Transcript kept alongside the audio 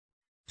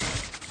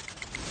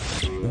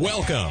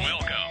Welcome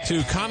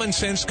to Common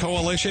Sense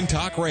Coalition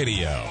Talk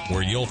Radio,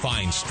 where you'll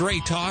find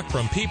straight talk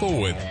from people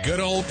with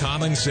good old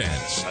common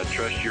sense. I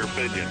trust your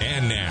opinion.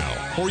 And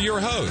now, for your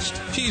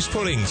host, she's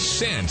putting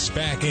sense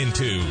back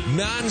into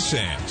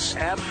nonsense.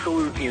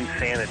 Absolute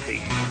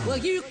insanity. Well,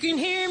 you can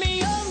hear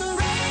me on the radio.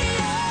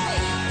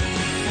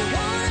 You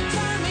want to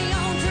turn me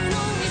on, turn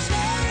on your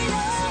stereo.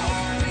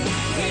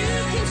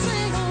 You can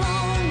sing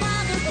along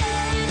while they're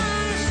playing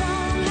our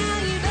song. How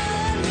you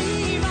done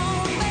me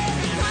wrong,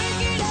 baby, crank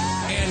it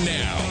up. And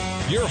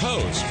now, your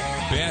host,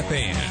 Beth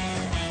Ann.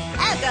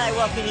 And I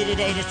welcome you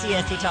today to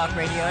CST Talk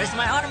Radio. It's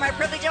my honor, my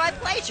privilege, and my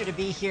pleasure to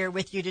be here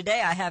with you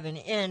today. I have an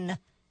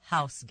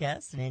in-house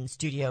guest, an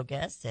in-studio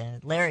guest,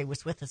 and Larry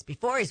was with us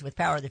before. He's with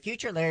Power of the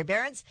Future, Larry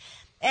Behrens,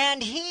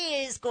 and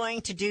he is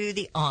going to do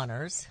the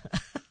honors,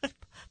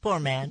 poor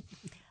man,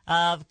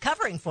 of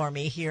covering for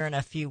me here in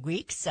a few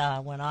weeks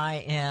when I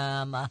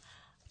am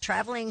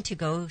traveling to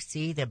go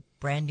see the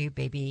brand new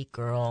baby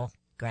girl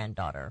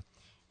granddaughter.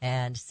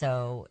 And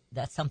so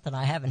that's something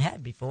I haven't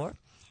had before.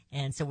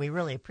 And so we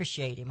really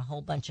appreciate him a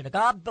whole bunch of the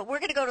gob. But we're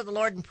going to go to the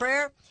Lord in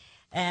prayer.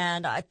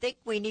 And I think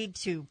we need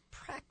to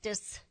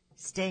practice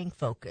staying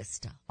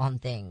focused on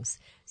things.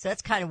 So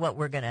that's kind of what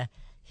we're going to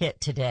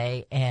hit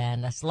today.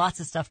 And there's lots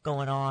of stuff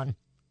going on.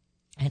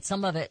 And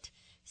some of it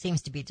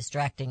seems to be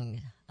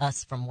distracting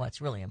us from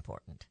what's really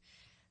important.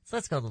 So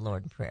let's go to the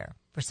Lord in prayer.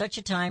 For such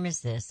a time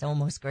as this, O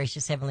most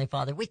gracious Heavenly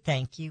Father, we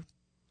thank you.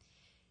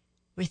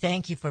 We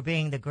thank you for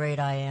being the great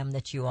I am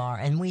that you are.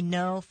 And we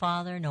know,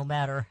 Father, no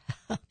matter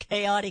how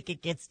chaotic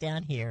it gets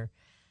down here,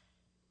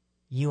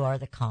 you are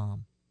the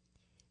calm.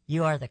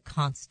 You are the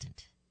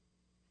constant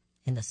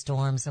in the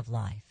storms of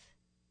life.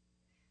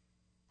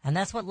 And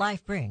that's what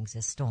life brings,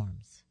 is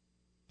storms.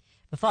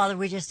 But Father,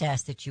 we just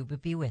ask that you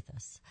would be with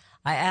us.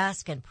 I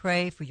ask and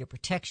pray for your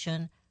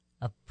protection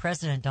of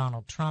President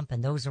Donald Trump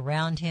and those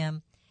around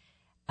him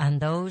and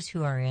those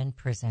who are in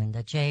prison,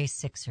 the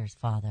J6ers,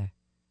 Father.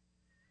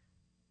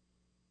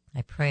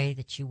 I pray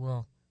that you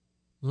will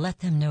let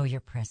them know your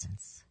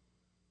presence.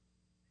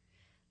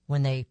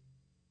 When they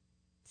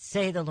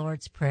say the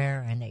Lord's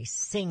Prayer and they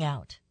sing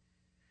out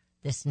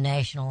this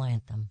national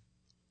anthem,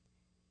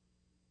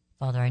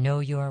 Father, I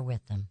know you are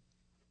with them.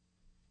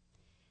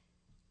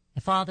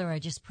 And Father, I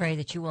just pray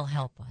that you will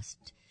help us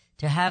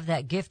to have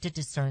that gift of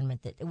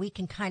discernment, that we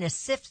can kind of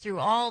sift through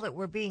all that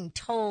we're being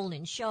told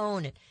and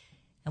shown,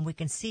 and we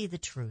can see the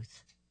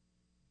truth.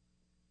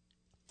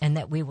 And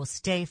that we will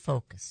stay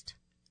focused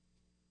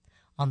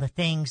on the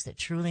things that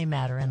truly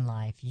matter in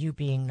life, you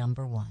being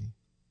number one.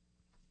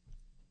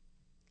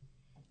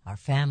 Our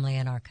family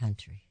and our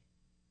country.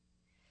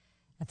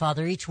 And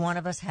Father, each one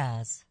of us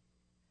has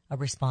a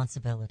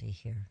responsibility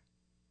here.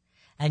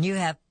 And you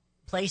have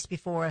placed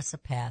before us a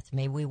path.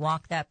 May we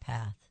walk that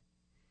path.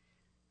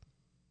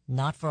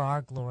 Not for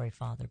our glory,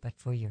 Father, but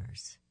for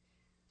yours.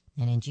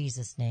 And in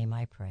Jesus' name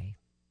I pray.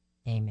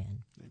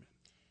 Amen. Amen.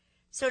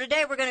 So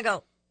today we're going to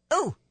go,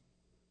 ooh,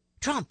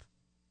 Trump.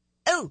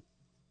 Ooh,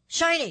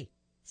 shiny.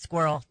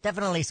 Squirrel.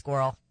 Definitely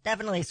squirrel.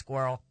 Definitely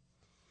squirrel.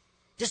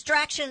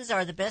 Distractions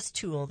are the best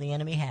tool the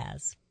enemy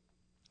has.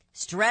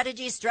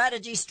 Strategy,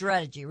 strategy,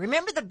 strategy.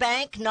 Remember the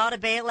bank, not a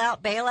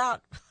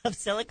bailout of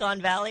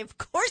Silicon Valley? Of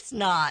course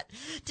not.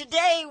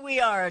 Today we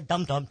are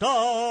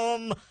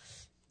dum-dum-dum.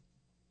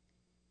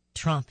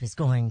 Trump is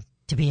going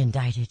to be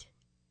indicted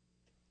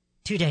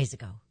 2 days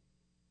ago.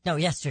 No,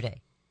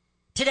 yesterday.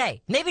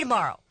 Today, maybe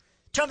tomorrow.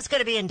 Trump's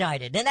going to be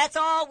indicted. And that's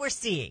all we're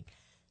seeing.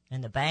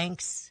 And the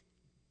banks,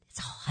 it's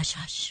all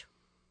hush-hush.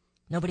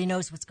 Nobody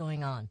knows what's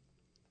going on.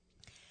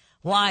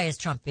 Why is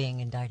Trump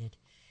being indicted?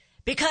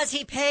 Because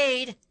he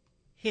paid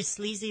his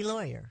sleazy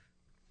lawyer.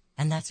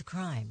 And that's a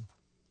crime.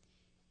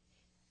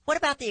 What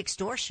about the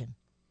extortion?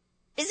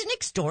 Isn't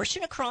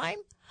extortion a crime?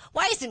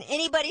 Why isn't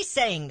anybody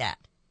saying that?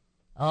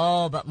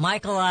 Oh, but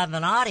Michael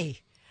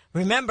Avenatti,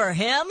 remember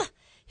him?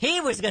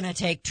 He was going to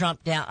take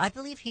Trump down. I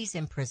believe he's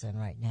in prison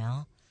right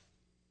now.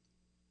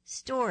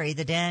 Storey,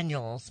 the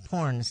Daniels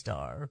porn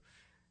star.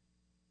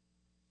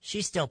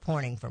 She's still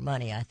porning for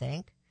money, I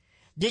think.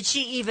 Did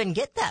she even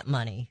get that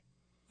money?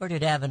 Or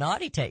did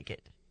Avenatti take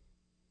it?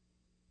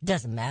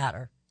 Doesn't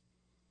matter.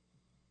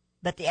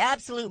 But the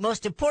absolute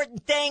most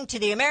important thing to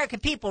the American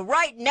people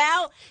right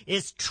now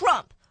is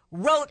Trump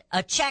wrote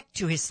a check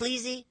to his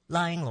sleazy,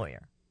 lying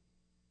lawyer.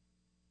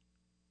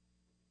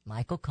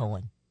 Michael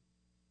Cohen.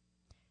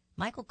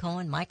 Michael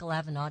Cohen, Michael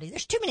Avenatti.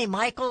 There's too many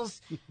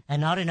Michaels and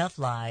not enough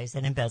lies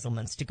and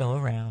embezzlements to go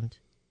around.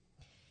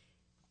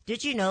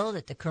 Did you know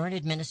that the current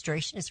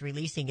administration is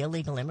releasing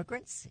illegal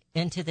immigrants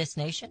into this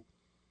nation?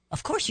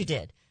 Of course you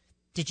did.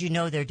 Did you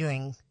know they're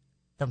doing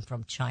them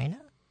from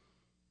China?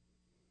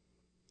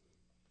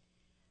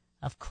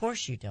 Of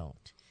course you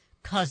don't.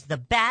 Because the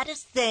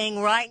baddest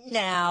thing right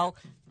now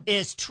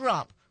is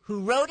Trump,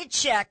 who wrote a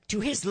check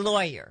to his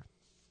lawyer.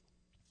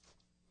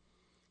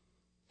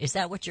 Is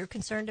that what you're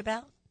concerned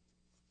about?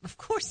 Of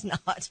course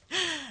not.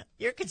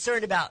 You're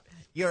concerned about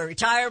your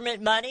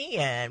retirement money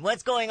and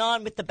what's going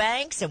on with the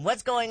banks and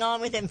what's going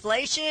on with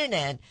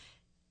inflation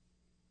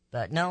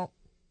but no,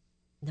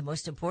 the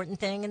most important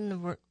thing in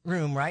the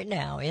room right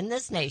now in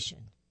this nation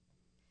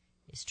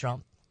is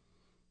Trump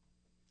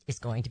is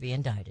going to be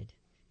indicted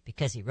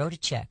because he wrote a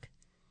check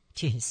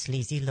to his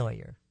sleazy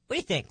lawyer. What do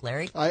you think,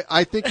 Larry?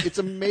 I think it's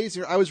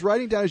amazing. I was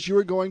writing down as you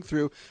were going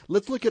through,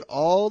 let's look at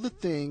all the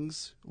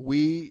things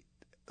we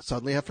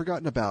suddenly have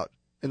forgotten about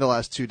in the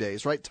last 2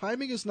 days, right?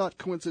 Timing is not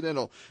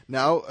coincidental.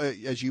 Now,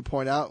 as you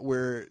point out,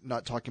 we're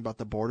not talking about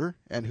the border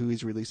and who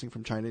he's releasing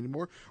from China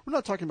anymore. We're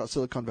not talking about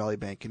Silicon Valley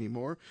Bank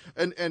anymore.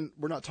 And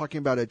we're not talking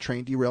about a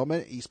train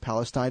derailment in East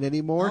Palestine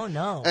anymore. Oh,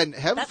 no. And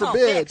heaven That's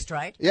forbid. all fixed,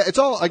 right? Yeah,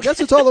 I guess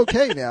it's all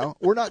okay now.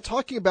 We're not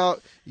talking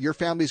about your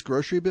family's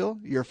grocery bill,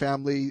 your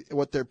family,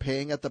 what they're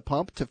paying at the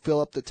pump to fill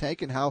up the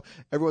tank and how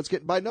everyone's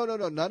getting by. No.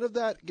 None of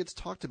that gets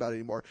talked about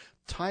anymore.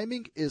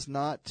 Timing is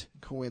not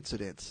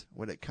coincidence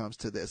when it comes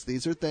to this.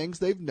 These are things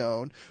they've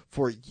known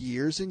for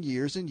years and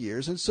years and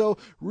years. And so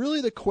really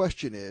the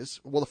question is,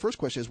 well, the first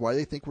question is why do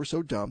they think we're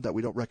so dumb that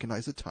we don't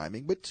recognize the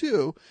timing? But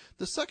two,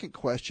 the second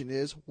question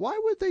is, why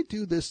would they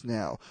do this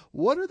now?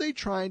 What are they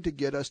trying to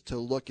get us to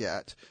look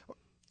at?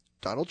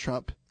 Donald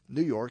Trump,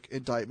 New York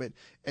indictment,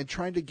 and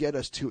trying to get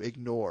us to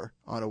ignore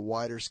on a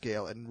wider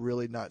scale and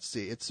really not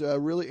see. It's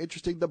really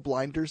interesting, the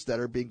blinders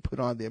that are being put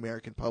on the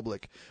American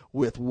public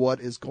with what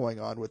is going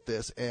on with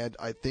this. And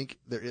I think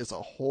there is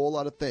a whole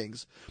lot of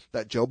things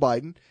that Joe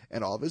Biden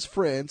and all of his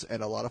friends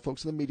and a lot of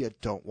folks in the media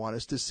don't want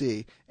us to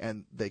see,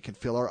 and they can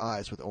fill our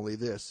eyes with only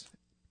this.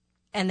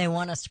 And they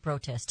want us to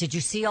protest. Did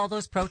you see all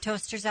those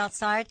protesters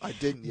outside? I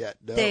didn't yet,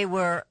 no. They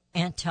were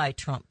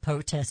anti-Trump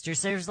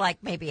protesters. There's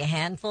like maybe a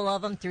handful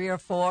of them, 3 or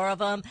 4 of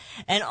them.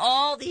 And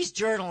all these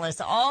journalists,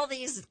 all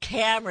these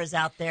cameras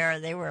out there,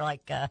 they were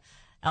like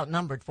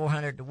outnumbered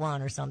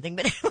 400-1 or something.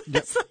 But it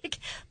was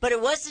but it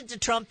wasn't the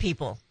Trump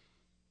people.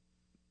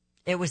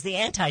 It was the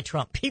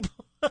anti-Trump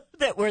people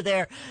that were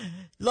there.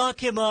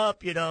 Lock him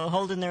up,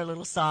 holding their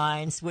little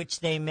signs,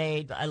 which they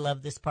made. I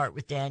love this part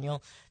with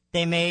Daniel.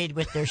 They made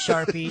with their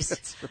Sharpies.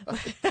 That's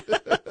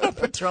right.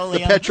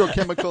 Petroleum. The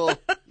petrochemical.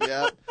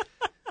 Yeah.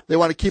 They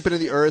want to keep it in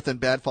the earth and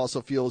bad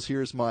fossil fuels.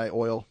 Here's my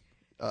oil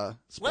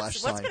splash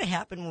sign. What's going to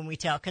happen when we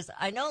tell? Because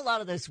I know a lot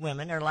of those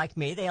women are like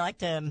me. They like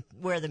to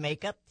wear the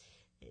makeup.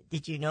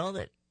 Did you know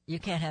that you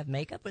can't have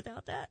makeup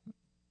without that?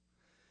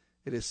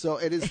 It is so.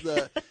 It is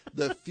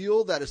the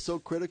fuel that is so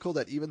critical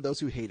that even those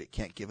who hate it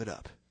can't give it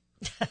up.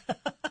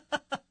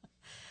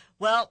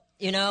 Well,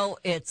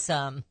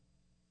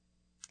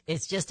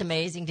 it's just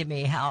amazing to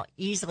me how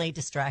easily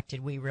distracted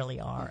we really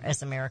are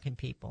as American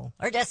people.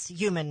 Or that's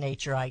human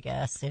nature, I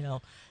guess,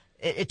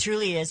 It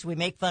truly is. We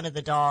make fun of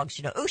the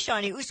dogs, ooh,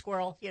 shiny, ooh,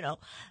 squirrel,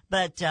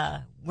 but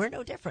we're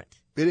no different.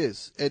 It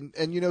is. And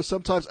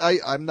sometimes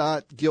I'm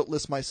not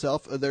guiltless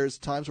myself. There's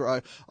times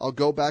where I'll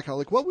go back and I'm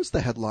like, what was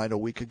the headline a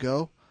week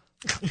ago?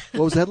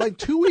 What was the headline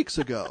 2 weeks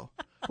ago?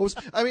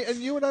 And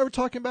you and I were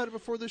talking about it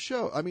before the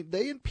show.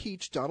 They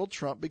impeached Donald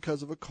Trump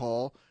because of a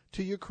call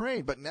to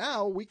Ukraine, but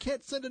now we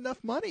can't send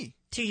enough money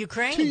to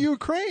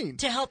Ukraine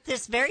to help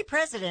this very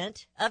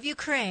president of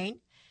Ukraine.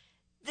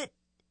 That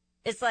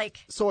it's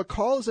like, so a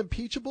call is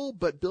impeachable,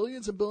 but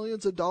billions and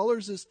billions of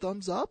dollars is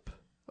thumbs up.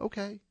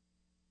 Okay.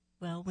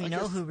 Well, we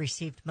know who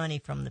received money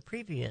from the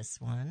previous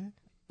one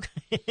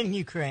in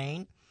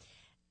Ukraine,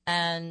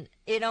 and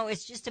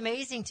it's just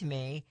amazing to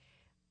me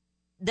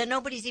that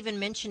nobody's even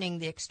mentioning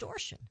the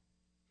extortion.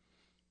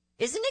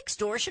 Isn't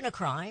extortion a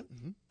crime?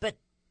 Mm-hmm. But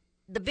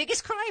the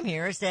biggest crime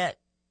here is that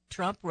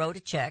Trump wrote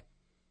a check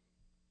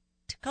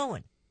to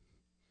Cohen.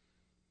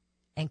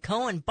 And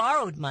Cohen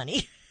borrowed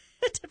money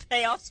to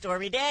pay off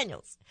Stormy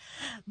Daniels.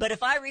 But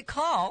if I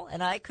recall,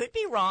 and I could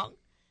be wrong,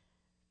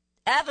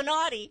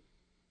 Avenatti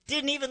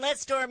didn't even let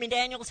Stormy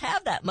Daniels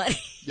have that money.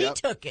 He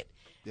took it.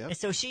 Yep. And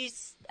so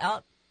she's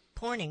out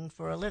porning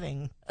for a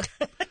living.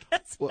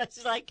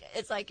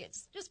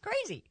 It's just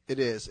crazy. It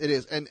is.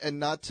 And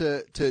not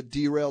to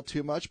derail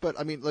too much, but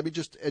let me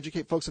just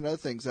educate folks on other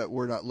things that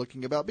we're not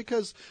looking about,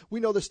 because we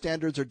know the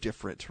standards are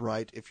different,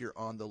 right? If you're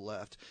on the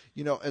left,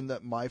 in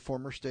my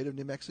former state of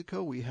New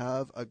Mexico, we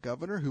have a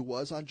governor who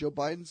was on Joe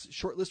Biden's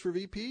short list for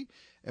VP.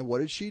 And what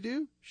did she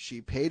do?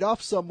 She paid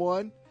off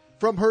someone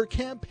from her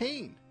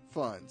campaign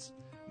funds,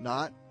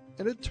 not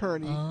an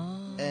attorney,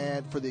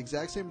 and for the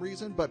exact same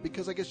reason, but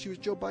because I guess she was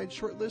Joe Biden's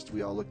short list,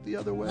 we all looked the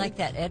other way. Like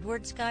that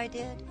Edwards guy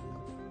did?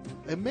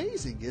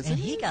 Amazing, isn't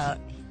it? And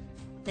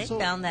they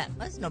found that.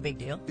 That's no big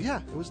deal.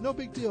 Yeah, it was no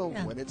big deal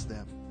when it's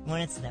them.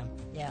 When it's them,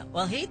 yeah.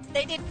 Well,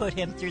 they did put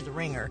him through the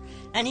ringer,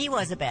 and he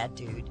was a bad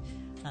dude.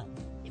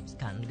 He was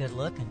kind of good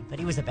looking, but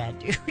he was a bad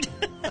dude.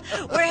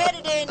 We're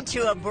headed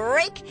into a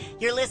break.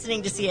 You're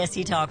listening to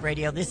CST Talk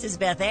Radio. This is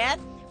Beth Ann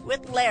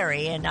with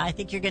Larry, and I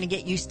think you're going to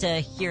get used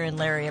to hearing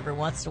Larry every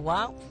once in a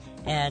while,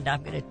 and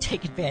I'm going to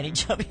take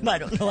advantage of him. I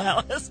don't know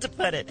how else to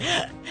put it.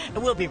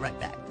 And we'll be right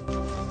back.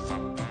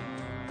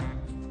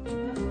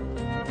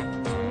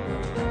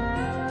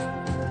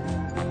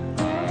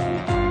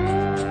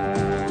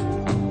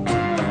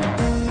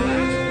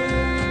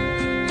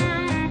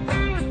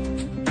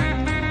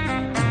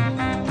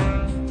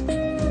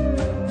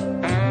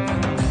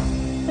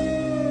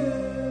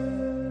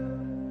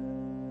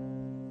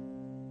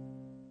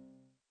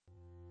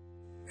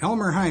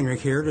 Elmer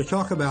Heinrich here to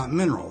talk about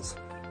minerals.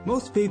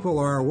 Most people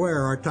are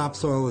aware our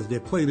topsoil is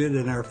depleted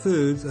and our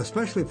foods,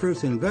 especially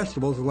fruits and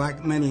vegetables,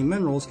 lack many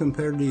minerals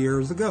compared to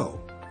years ago.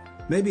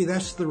 Maybe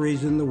that's the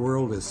reason the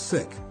world is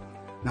sick.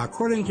 Now,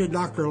 according to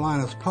Dr.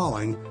 Linus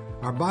Pauling,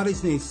 our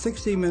bodies need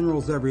 60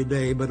 minerals every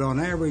day, but on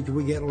average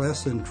we get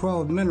less than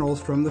 12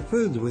 minerals from the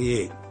foods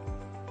we eat.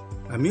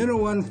 Immuno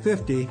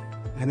 150,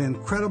 an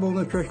incredible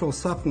nutritional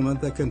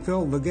supplement that can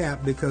fill the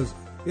gap because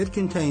it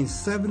contains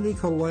 70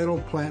 colloidal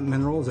plant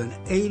minerals and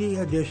 80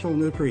 additional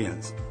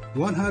nutrients,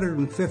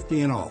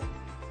 150 in all.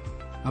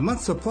 A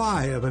month's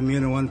supply of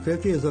Immuno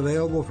 150 is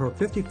available for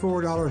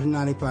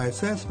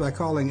 $54.95 by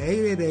calling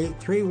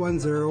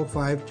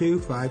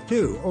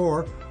 888-310-5252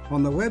 or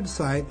on the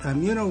website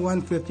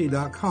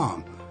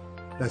immuno150.com.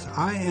 That's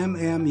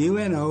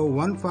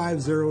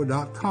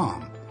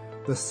IMMUNO150.com.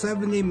 The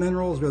 70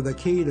 minerals are the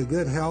key to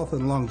good health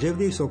and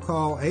longevity, so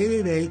call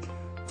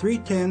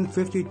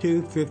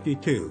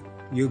 888-310-5252.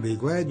 You'll be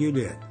glad you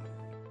did.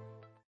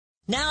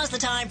 Now is the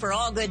time for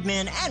all good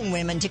men and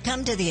women to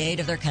come to the aid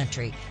of their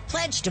country.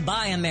 Pledge to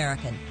buy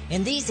American.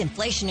 In these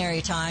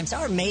inflationary times,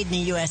 our Made in the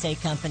USA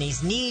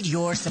companies need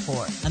your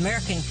support.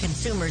 American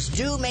consumers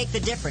do make the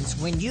difference.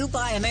 When you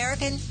buy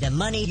American, the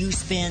money you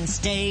spend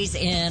stays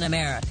in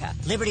America.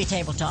 Liberty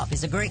Tabletop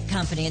is a great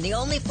company and the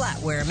only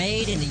flatware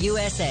made in the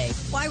USA.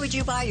 Why would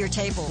you buy your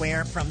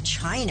tableware from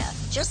China?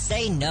 Just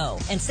say no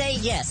and say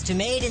yes to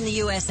Made in the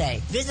USA.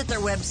 Visit their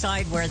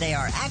website where they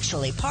are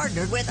actually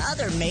partnered with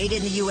other Made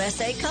in the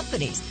USA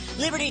companies.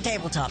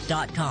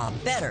 LibertyTabletop.com.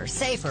 Better,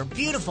 safer,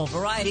 beautiful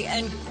variety,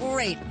 and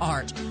great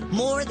art.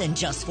 More than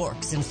just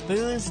forks and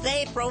spoons,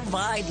 they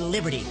provide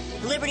liberty.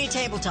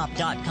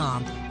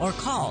 LibertyTabletop.com or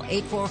call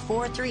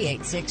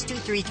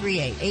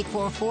 844-386-2338.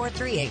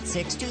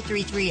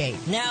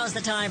 844-386-2338. Now is the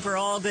time for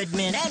all good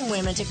men and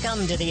women to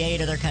come to the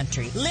aid of their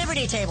country.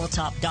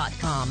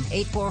 LibertyTabletop.com.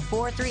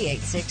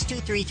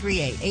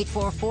 844-386-2338.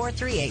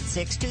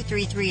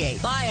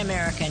 844-386-2338. Buy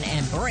American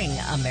and bring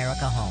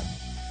America home.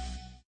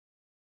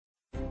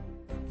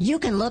 You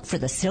can look for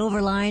the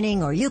silver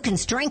lining or you can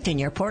strengthen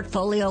your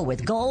portfolio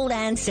with gold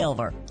and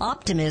silver.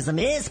 Optimism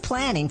is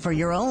planning for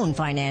your own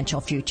financial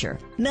future.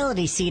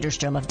 Melody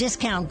Cedarstrom of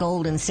Discount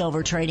Gold and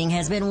Silver Trading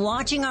has been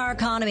watching our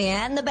economy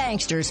and the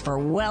banksters for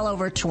well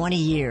over 20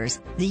 years.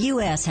 The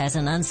U.S. has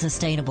an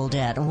unsustainable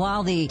debt, and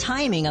while the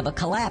timing of a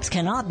collapse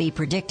cannot be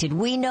predicted,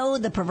 we know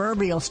the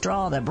proverbial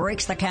straw that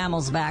breaks the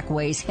camel's back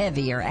weighs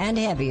heavier and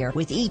heavier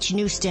with each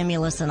new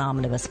stimulus and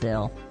omnibus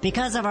bill.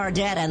 Because of our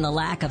debt and the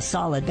lack of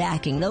solid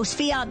backing, those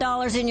fiat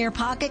dollars in your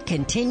pocket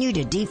continue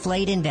to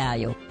deflate in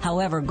value.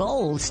 However,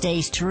 gold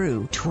stays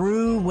true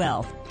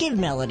wealth. Give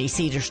Melody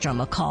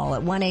Cedarstrom a call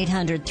at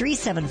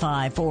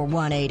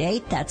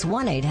 1-800-375-4188. That's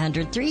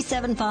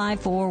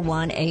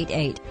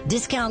 1-800-375-4188.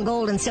 Discount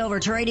Gold and Silver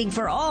Trading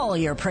for all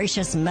your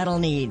precious metal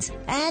needs.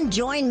 And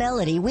join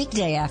Melody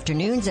weekday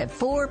afternoons at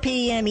 4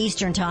 p.m.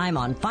 Eastern Time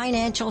on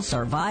Financial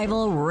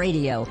Survival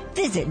Radio.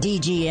 Visit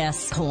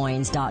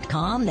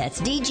dgscoins.com.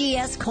 That's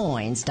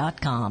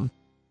dgscoins.com.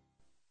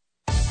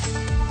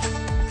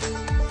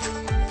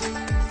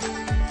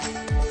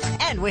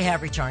 And we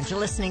have returned. You're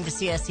listening to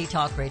CSC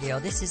Talk Radio.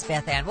 This is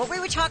Beth Ann. Well, we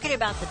were talking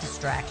about the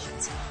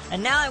distractions.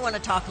 And now I want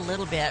to talk a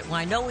little bit. Well,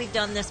 I know we've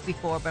done this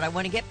before, but I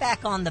want to get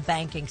back on the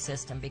banking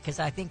system because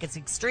I think it's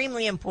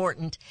extremely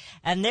important.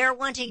 And they're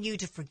wanting you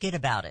to forget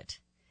about it.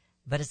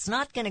 But it's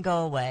not going to go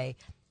away.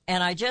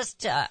 And I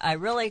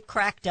really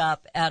cracked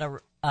up at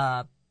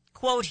a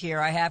quote here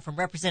I have from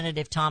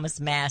Representative Thomas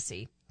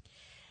Massey.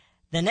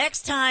 The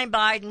next time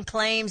Biden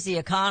claims the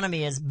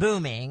economy is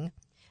booming,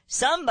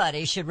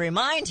 somebody should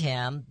remind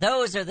him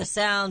those are the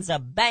sounds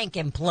of bank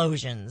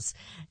implosions.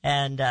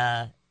 And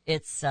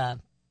it's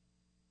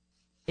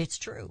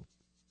true.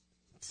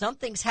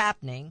 Something's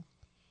happening,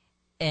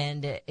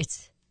 and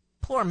it's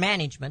poor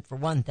management for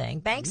one thing.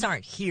 Banks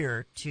aren't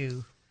here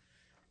to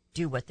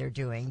do what they're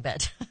doing.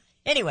 But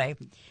anyway,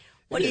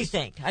 what do you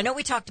think? I know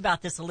we talked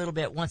about this a little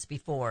bit once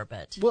before,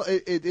 but... Well,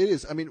 it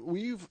is. I mean,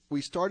 we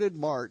started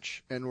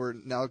March, and we're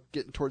now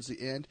getting towards the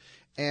end.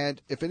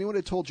 And if anyone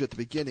had told you at the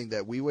beginning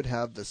that we would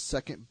have the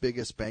second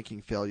biggest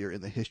banking failure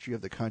in the history of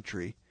the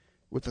country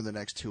within the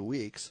next 2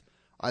 weeks,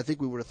 I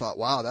think we would have thought,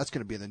 wow, that's going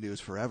to be in the news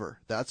forever.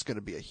 That's going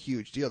to be a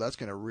huge deal. That's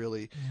going to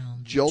really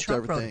jolt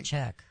Trump everything. wrote a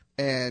check.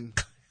 And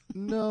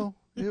no,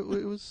 it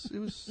was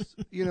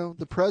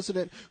the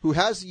president who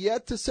has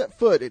yet to set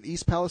foot in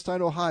East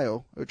Palestine,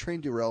 Ohio, a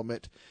train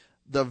derailment,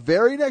 the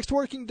very next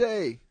working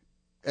day.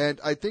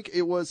 And I think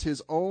it was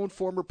his own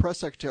former press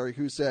secretary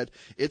who said,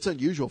 it's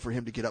unusual for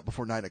him to get up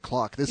before 9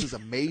 o'clock. This is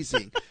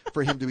amazing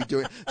for him to be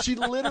doing. She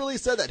literally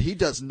said that. He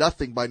does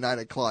nothing by 9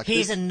 o'clock.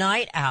 He's a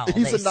night owl.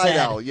 He's a night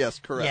owl. Yes,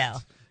 correct. Yeah.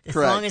 As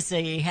correct. long as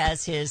he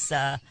has his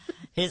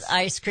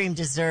ice cream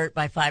dessert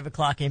by 5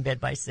 o'clock, in bed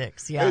by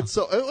 6. Yeah. And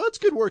so that's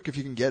good work if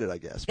you can get it, I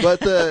guess. But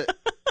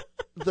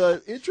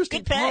the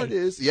interesting part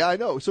is, yeah, I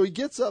know. So he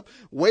gets up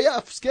way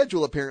off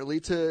schedule, apparently,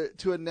 to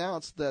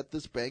announce that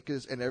this bank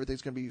is and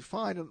everything's going to be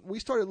fine. And we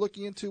started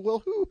looking into,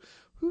 well,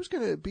 who's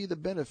going to be the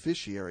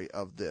beneficiary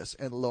of this?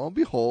 And lo and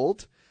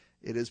behold,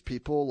 It is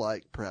people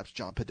like perhaps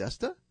John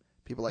Podesta,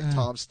 people like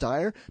Tom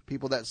Steyer,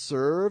 people that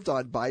served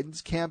on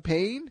Biden's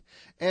campaign.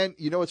 And,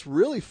 you know, what's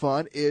really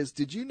fun is,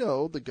 did you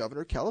know the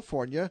governor of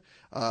California,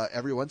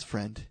 everyone's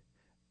friend,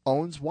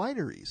 owns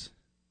wineries?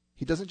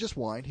 He doesn't just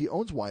wine, he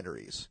owns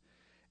wineries.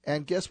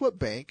 And guess what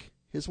bank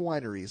his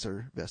wineries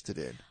are vested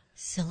in?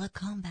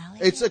 Silicon Valley?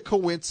 It's a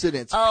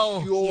coincidence.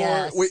 Oh, Pure.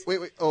 yes.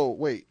 Wait. Oh,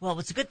 wait. Well,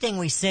 it's a good thing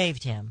we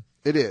saved him.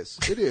 It is.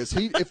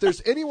 If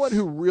there's anyone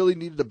who really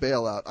needed a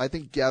bailout, I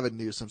think Gavin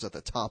Newsom's at the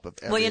top of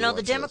everyone's Well, you know,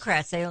 the list.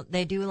 Democrats,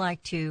 they do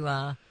like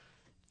to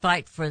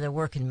fight for the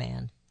working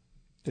man.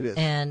 It is.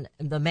 And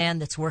the man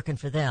that's working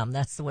for them,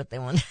 that's what they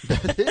want.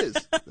 It is.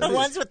 The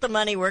ones with the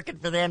money working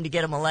for them to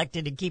get them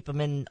elected and keep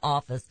them in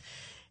office.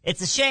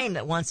 It's a shame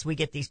that once we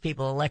get these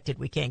people elected,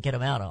 we can't get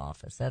them out of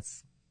office.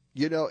 That's...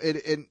 You know,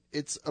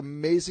 it's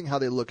amazing how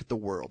they look at the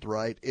world,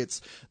 right?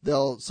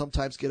 They'll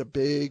sometimes get a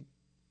big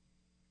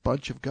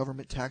bunch of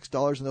government tax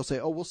dollars and they'll say,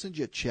 oh, we'll send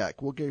you a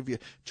check. We'll give you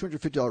a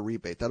 $250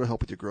 rebate. That'll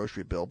help with your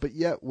grocery bill. But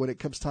yet, when it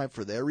comes time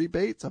for their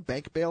rebates, a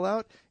bank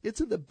bailout,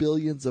 it's in the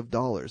billions of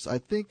dollars. I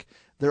think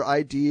their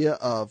idea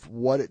of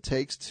what it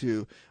takes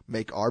to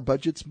make our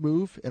budgets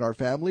move in our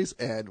families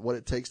and what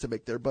it takes to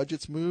make their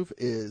budgets move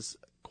is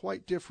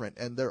quite different,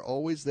 and they're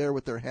always there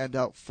with their hand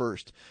out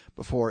first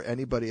before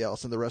anybody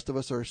else, and the rest of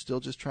us are still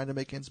just trying to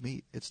make ends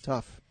meet. It's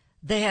tough.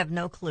 They have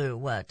no clue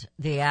what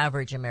the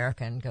average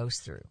American goes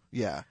through.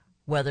 Yeah.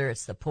 Whether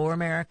it's the poor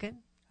American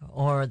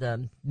or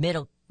the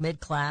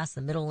mid-class,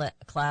 the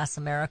middle-class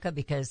America,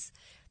 because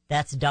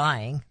that's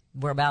dying.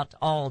 We're about to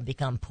all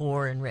become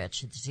poor and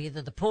rich. It's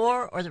either the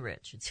poor or the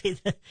rich. It's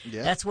either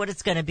That's what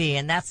it's going to be,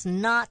 and that's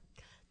not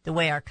the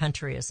way our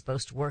country is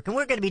supposed to work. And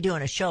we're going to be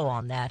doing a show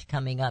on that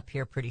coming up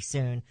here pretty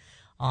soon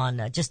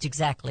on just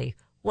exactly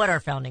what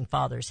our founding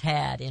fathers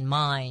had in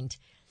mind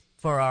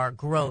for our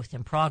growth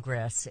and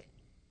progress,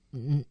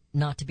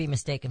 not to be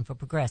mistaken for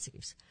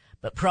progressives,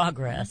 but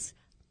progress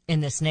in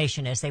this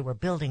nation as they were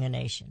building a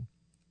nation.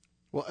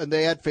 Well, and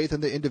they had faith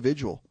in the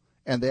individual.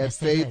 And they had Yes,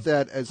 they faith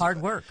did. that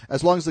Hard work.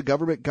 as long as the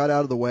government got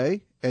out of the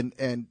way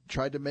and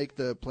tried to make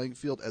the playing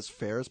field as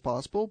fair as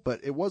possible, but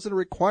it wasn't a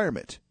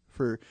requirement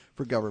for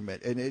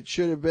government, and it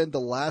should have been the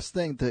last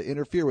thing to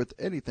interfere with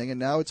anything, and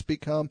now it's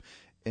become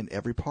in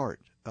every part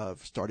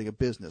of starting a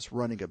business,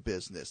 running a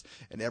business,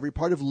 and every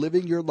part of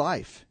living your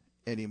life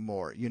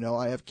anymore. You know,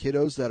 I have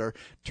kiddos that are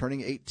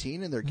turning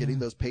 18 and they're getting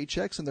those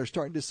paychecks and they're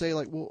starting to say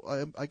like,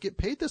 well, I get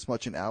paid this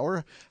much an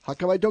hour. How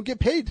come I don't get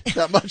paid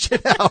that much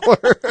an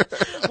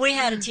hour? We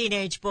had a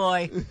teenage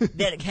boy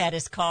that had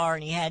his car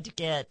and he had to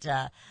get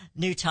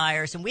new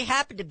tires, and we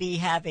happened to be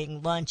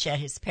having lunch at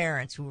his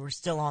parents who were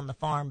still on the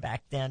farm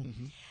back then.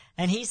 Mm-hmm.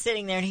 And he's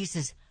sitting there and he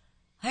says,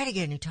 I had to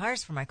get new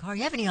tires for my car.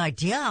 You have any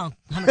idea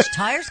how much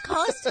tires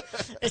cost?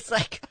 It's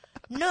like,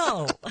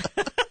 no.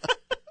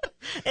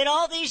 In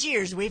all these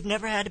years, we've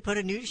never had to put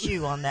a new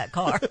shoe on that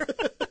car.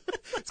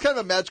 It's kind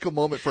of a magical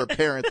moment for a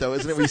parent, though,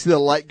 isn't it? We see the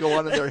light go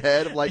on in their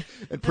head, of like,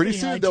 and pretty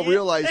soon they'll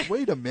realize,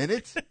 wait a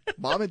minute,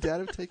 mom and dad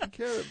have taken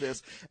care of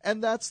this.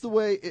 And that's the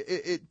way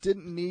it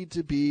didn't need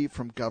to be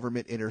from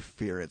government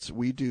interference.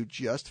 We do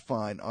just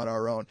fine on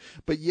our own.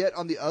 But yet,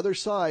 on the other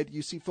side,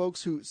 you see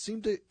folks who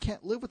seem to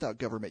can't live without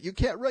government. You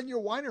can't run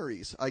your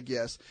wineries, I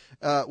guess,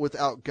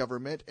 without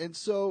government. And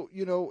so,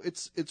 you know,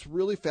 it's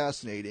really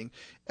fascinating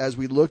as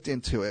we looked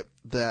into it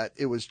that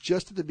it was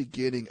just at the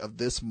beginning of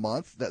this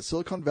month that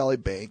Silicon Valley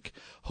Bank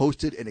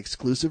hosted an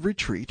exclusive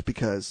retreat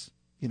because,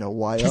 you know,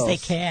 why else? Because they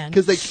can.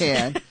 Because they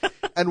can.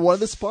 And one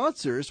of the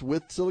sponsors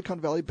with Silicon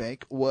Valley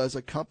Bank was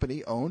a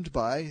company owned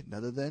by none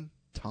other than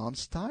Tom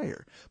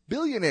Steyer,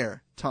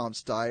 billionaire Tom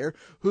Steyer,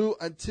 who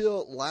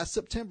until last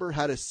September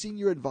had a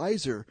senior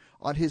advisor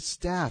on his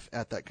staff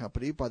at that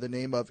company by the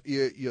name of,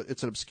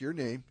 it's an obscure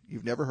name,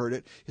 you've never heard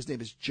it, his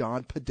name is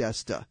John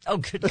Podesta. Oh,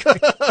 good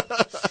grief.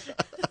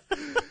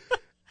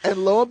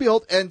 And lo and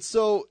behold, and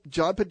so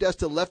John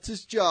Podesta left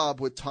his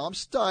job with Tom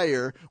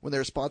Steyer when they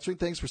were sponsoring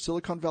things for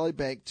Silicon Valley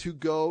Bank to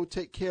go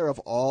take care of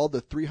all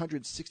the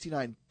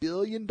 $369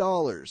 billion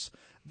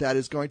that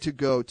is going to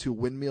go to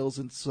windmills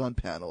and sun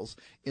panels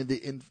in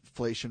the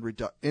Inflation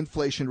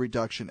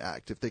Reduction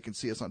Act. If they can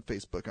see us on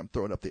Facebook, I'm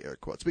throwing up the air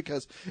quotes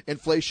because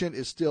inflation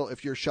is still,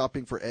 if you're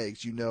shopping for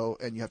eggs, you know,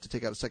 and you have to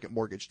take out a second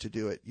mortgage to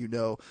do it, you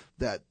know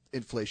that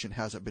inflation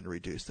hasn't been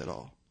reduced at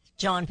all.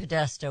 John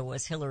Podesta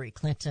was Hillary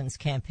Clinton's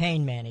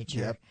campaign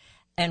manager. Yep.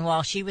 And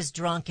while she was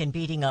drunk and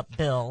beating up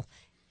Bill,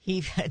 he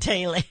had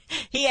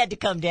to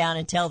come down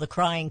and tell the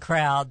crying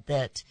crowd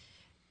that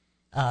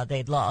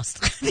they'd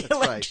lost the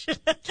election.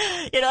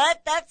 Right. You know,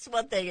 that's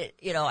one thing,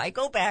 you know, I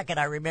go back and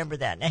I remember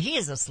that. Now, he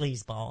is a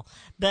sleazeball,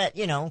 but,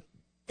 you know,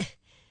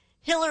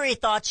 Hillary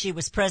thought she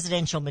was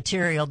presidential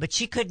material, but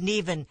she couldn't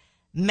even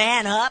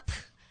man up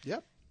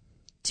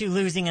to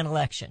losing an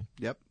election.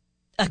 Yep.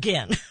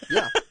 Again.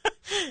 Yeah.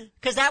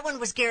 Because that one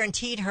was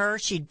guaranteed her.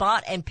 She'd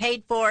bought and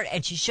paid for it,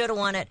 and she should have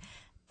won it.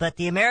 But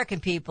the American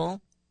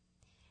people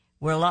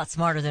were a lot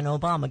smarter than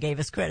Obama gave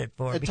us credit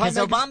for. Because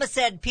Obama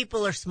said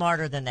people are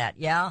smarter than that.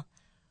 Yeah,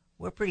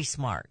 we're pretty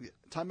smart.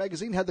 Time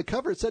Magazine had the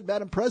cover. It said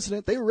Madam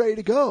President. They were ready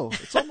to go.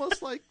 It's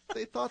almost like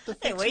they thought the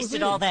fix They was wasted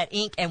in. all that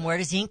ink. And where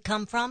does ink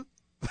come from?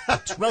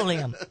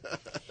 Petroleum.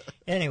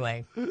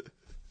 Anyway,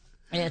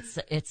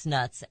 it's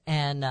nuts.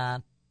 And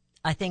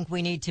I think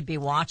we need to be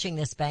watching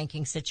this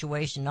banking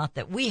situation. Not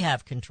that we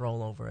have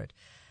control over it,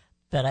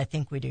 but I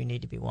think we do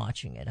need to be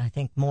watching it. I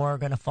think more are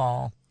going to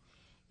fall.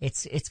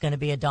 It's going to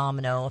be a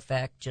domino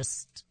effect.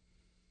 Just,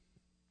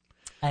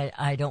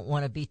 I don't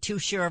want to be too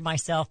sure of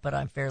myself, but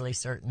I'm fairly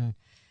certain.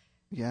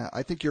 Yeah,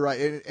 I think you're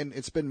right. And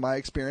it's been my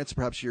experience,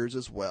 perhaps yours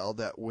as well,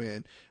 that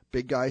when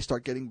big guys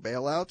start getting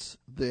bailouts,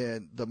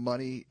 then the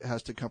money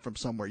has to come from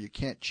somewhere. You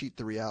can't cheat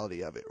the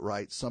reality of it,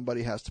 right?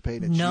 Somebody has to pay.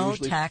 And it's No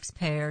usually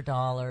taxpayer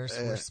dollars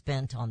were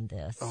spent on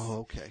this. Oh,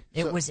 okay.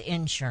 It was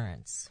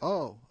insurance.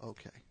 Oh,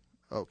 okay.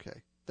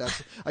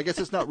 I guess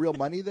it's not real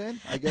money then.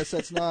 I guess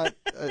that's not.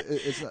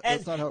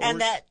 That's not how it works.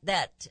 And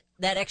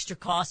that extra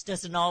cost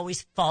doesn't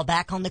always fall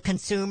back on the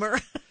consumer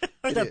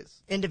or the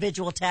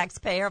individual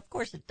taxpayer. Of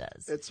course, it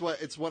does. It's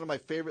one of my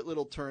favorite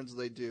little turns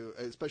they do,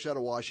 especially out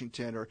of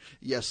Washington or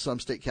some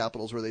state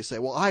capitals where they say,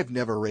 "Well, I've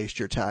never raised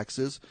your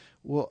taxes."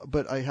 Well,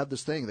 but I have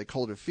this thing. They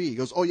call it a fee. He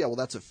goes, "Oh yeah, well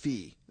that's a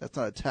fee. That's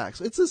not a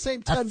tax. It's the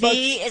same $10. A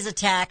fee is a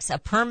tax. A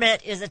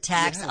permit is a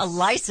tax. Yes. A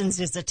license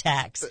is a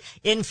tax.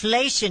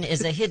 Inflation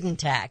is a hidden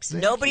tax.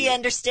 Nobody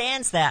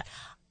understands that.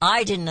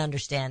 I didn't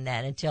understand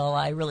that until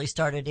I really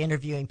started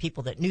interviewing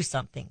people that knew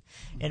something,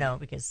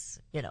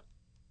 because,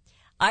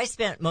 I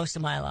spent most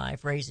of my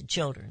life raising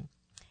children,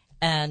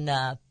 and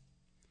I'm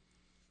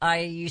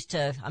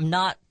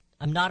not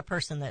a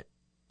person that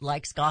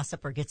likes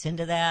gossip or gets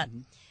into that.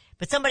 Mm-hmm.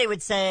 But somebody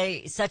would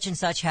say such and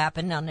such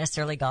happened, not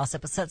necessarily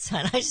gossip, but such.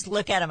 And I just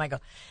look at him. I go,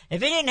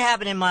 if it didn't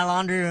happen in my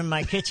laundry room, in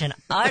my kitchen,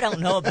 I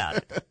don't know about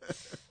it.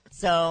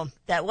 So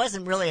that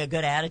wasn't really a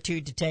good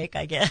attitude to take,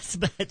 I guess.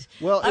 But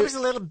I was a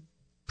little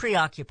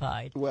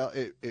preoccupied. Well,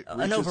 it and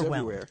reaches overwhelmed.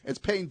 everywhere. It's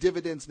paying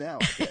dividends now.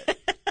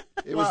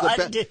 It was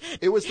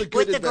the good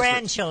with the investment.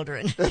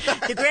 grandchildren.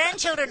 The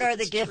grandchildren are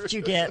the gift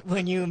you get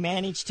when you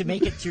manage to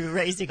make it through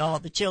raising all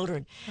the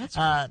children.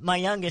 My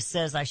youngest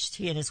says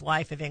he and his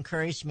wife have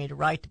encouraged me to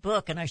write the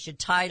book, and I should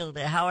title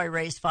it "How I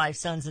Raised 5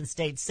 Sons and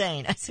Stayed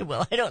Sane." I said,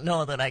 well, I don't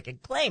know that I can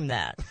claim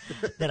that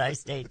I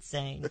stayed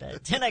sane.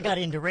 But then I got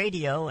into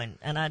radio,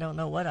 and I don't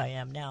know what I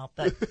am now.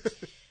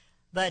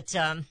 But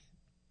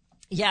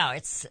yeah,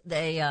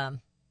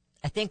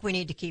 I think we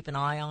need to keep an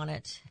eye on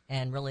it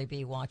and really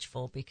be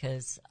watchful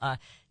because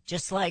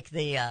just like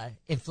the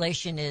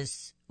inflation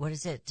is, what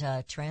is it,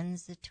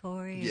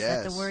 transitory? Is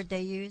that the word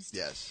they used?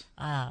 Yes.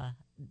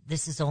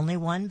 This is only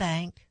one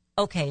bank.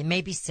 Okay,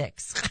 maybe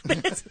 6.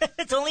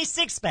 It's only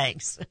 6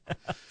 banks.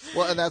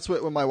 Well, and that's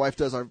when my wife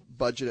does our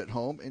budget at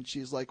home, and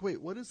she's like,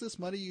 wait, what is this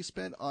money you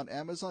spent on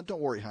Amazon?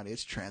 Don't worry, honey,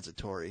 it's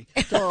transitory.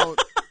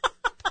 Don't.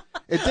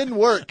 It didn't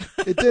work.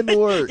 It didn't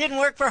work. Didn't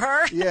work for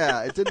her?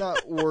 Yeah, it did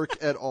not work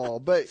at all.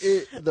 But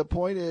the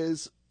point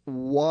is,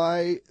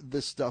 why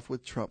this stuff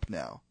with Trump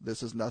now?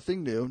 This is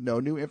nothing new,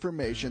 no new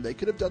information. They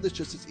could have done this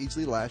just as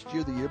easily last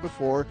year, the year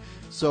before.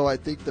 So I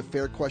think the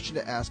fair question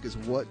to ask is,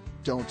 what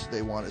don't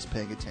they want us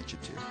paying attention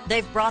to?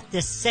 They've brought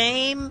this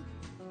same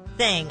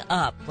thing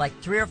up like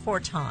 3 or 4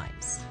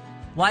 times.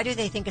 Why do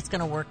they think it's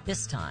going to work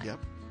this time? Yep.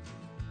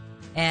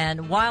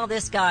 And while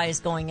this guy is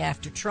going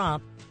after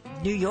Trump,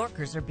 New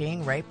Yorkers are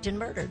being raped and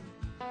murdered.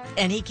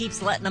 And he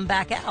keeps letting them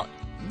back out.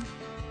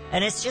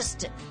 And it's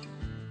just,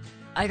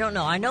 I don't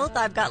know. I know that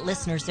I've got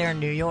listeners there in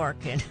New York,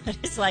 and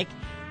it's like,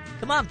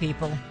 come on,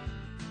 people.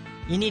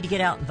 You need to get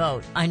out and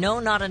vote. I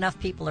know not enough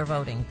people are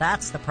voting.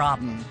 That's the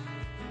problem.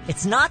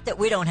 It's not that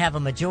we don't have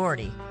a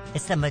majority.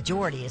 It's the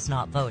majority is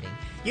not voting.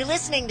 You're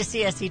listening to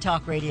CSC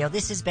Talk Radio.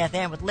 This is Beth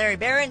Ann with Larry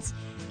Behrens.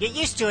 Get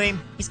used to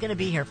him. He's going to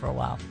be here for a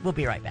while. We'll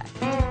be right back.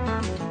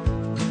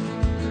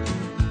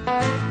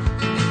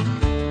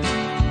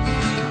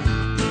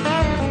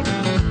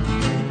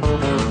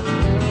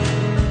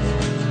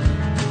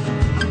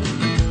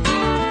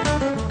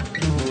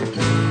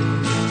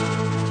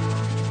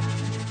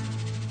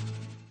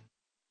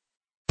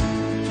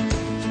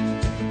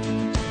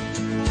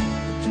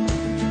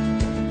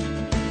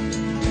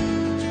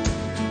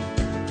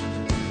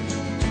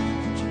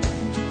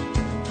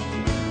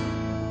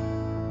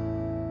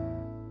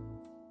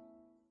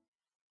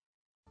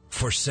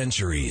 For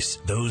centuries,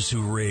 those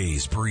who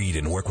raise, breed,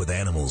 and work with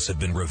animals have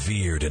been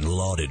revered and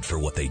lauded for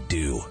what they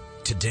do.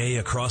 Today,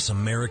 across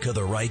America,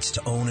 the rights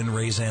to own and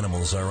raise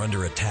animals are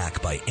under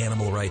attack by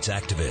animal rights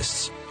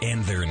activists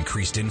and their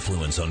increased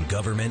influence on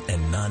government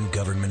and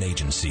non-government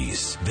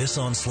agencies. This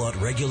onslaught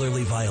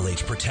regularly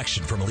violates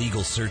protection from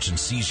illegal search and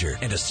seizure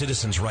and a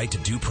citizen's right to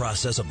due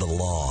process of the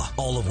law,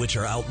 all of which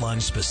are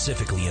outlined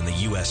specifically in the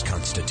U.S.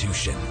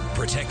 Constitution.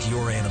 Protect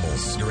your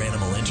animals, your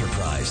animal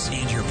enterprise,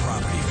 and your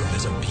property from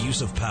this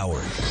abuse of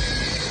power.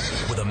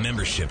 with a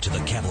membership to the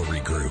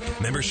Cavalry Group.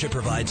 Membership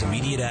provides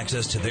immediate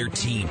access to their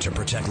team to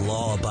protect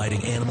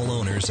law-abiding animal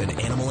owners and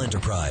animal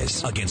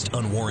enterprise against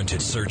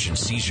unwarranted search and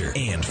seizure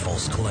and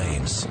false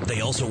claims. They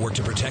also work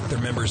to protect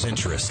their members'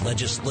 interests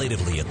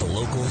legislatively at the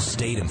local,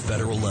 state, and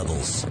federal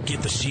levels.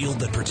 Get the shield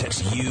that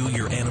protects you,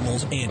 your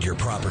animals, and your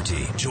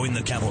property. Join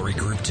the Cavalry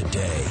Group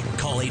today.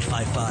 Call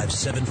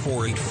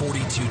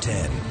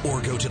 855-748-4210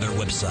 or go to their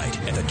website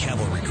at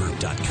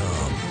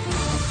thecavalrygroup.com.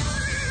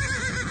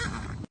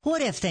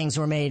 What if things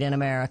were made in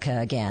America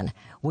again?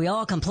 We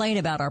all complain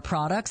about our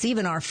products,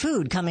 even our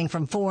food coming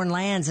from foreign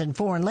lands and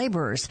foreign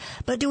laborers.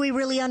 But do we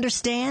really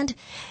understand?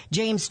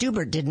 James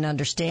Stubert didn't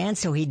understand,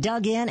 so he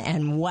dug in,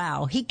 and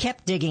wow, he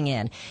kept digging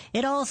in.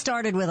 It all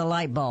started with a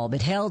light bulb.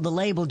 It held the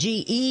label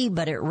GE,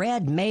 but it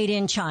read Made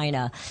in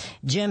China.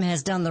 Jim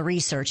has done the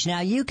research.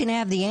 Now you can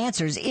have the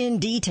answers in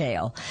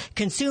detail.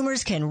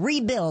 Consumers can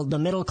rebuild the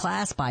middle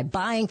class by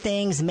buying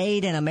things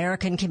made in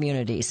American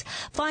communities.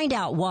 Find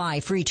out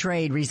why free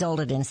trade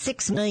resulted in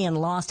 6 million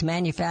lost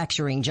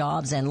manufacturing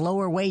jobs and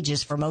lower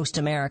wages for most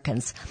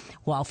Americans.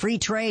 While free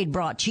trade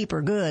brought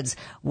cheaper goods,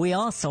 we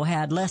also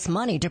had less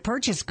money to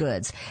purchase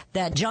goods.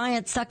 That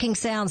giant sucking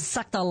sound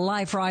sucked the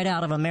life right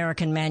out of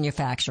American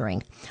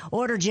manufacturing.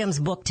 Order Jim's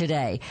book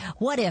today.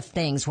 What if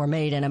things were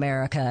made in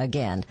America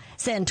again?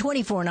 Send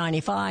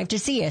 $24.95 to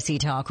CSE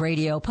Talk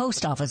Radio,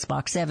 Post Office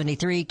Box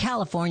 73,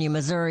 California,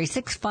 Missouri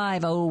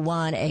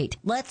 65018.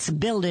 Let's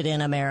build it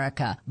in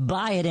America,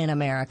 buy it in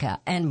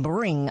America, and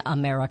bring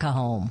America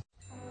home.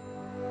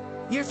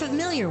 You're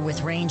familiar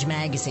with Range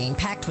Magazine,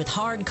 packed with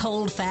hard,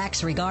 cold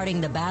facts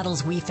regarding the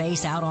battles we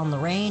face out on the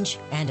range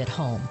and at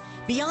home.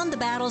 Beyond the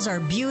battles are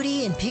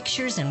beauty and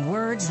pictures and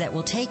words that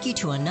will take you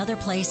to another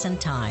place and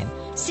time.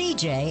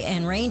 CJ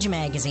and Range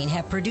Magazine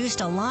have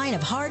produced a line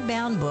of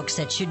hardbound books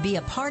that should be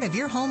a part of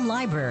your home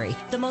library.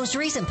 The most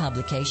recent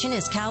publication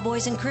is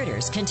Cowboys and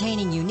Critters,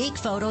 containing unique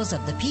photos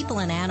of the people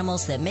and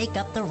animals that make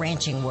up the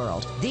ranching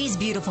world. These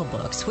beautiful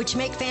books, which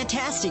make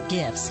fantastic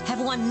gifts, have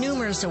won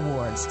numerous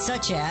awards,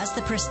 such as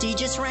the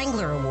prestigious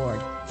Wrangler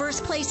Award,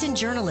 First Place in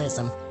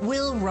Journalism,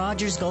 Will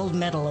Rogers Gold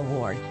Medal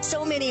Award.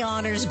 So many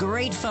honors,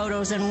 great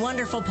photos, and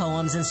wonderful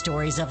poems and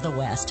stories of the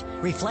West.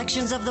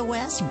 Reflections of the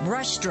West,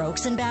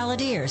 Brushstrokes and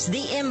Balladeers,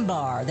 The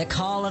Imbar, The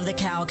Call of the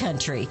Cow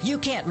Country. You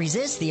can't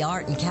resist the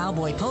art and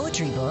cowboy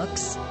poetry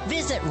books.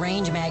 Visit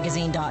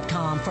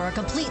rangemagazine.com for a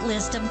complete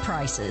list of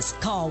prices.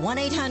 Call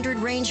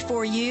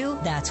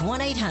 1-800-RANGE-4U. That's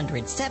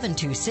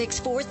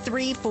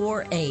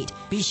 1-800-726-4348.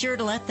 Be sure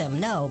to let them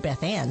know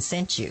Beth Ann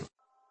sent you.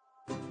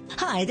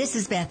 Hi, this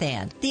is Beth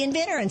Ann. The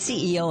inventor and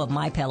CEO of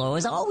MyPillow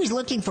is always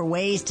looking for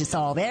ways to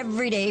solve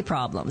everyday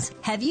problems.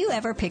 Have you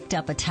ever picked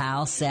up a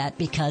towel set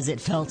because it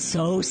felt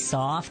so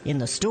soft in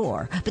the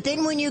store, but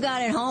then when you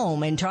got it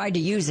home and tried to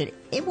use it,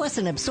 it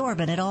wasn't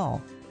absorbent at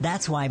all?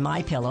 That's why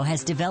MyPillow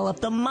has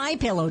developed the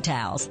MyPillow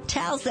towels.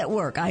 Towels that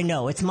work. I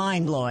know, it's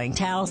mind-blowing.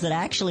 Towels that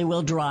actually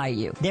will dry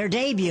you. They're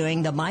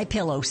debuting the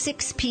MyPillow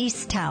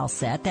 6-piece towel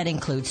set that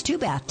includes 2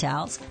 bath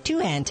towels, 2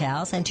 hand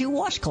towels, and 2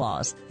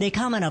 washcloths. They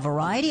come in a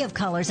variety of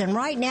colors, and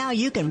right now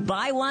you can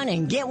buy one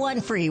and get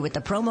one free with the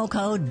promo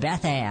code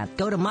BethAnn.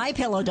 Go to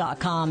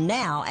MyPillow.com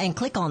now and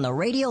click on the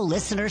radio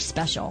listener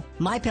special.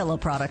 MyPillow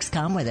products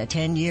come with a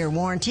 10-year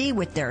warranty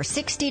with their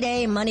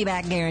 60-day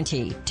money-back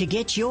guarantee. To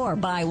get your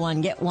buy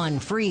one, get one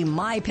free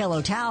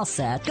MyPillow towel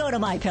set, go to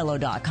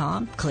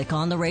MyPillow.com, click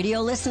on the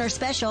radio listener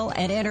special,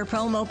 and enter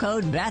promo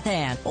code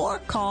BethAnn, or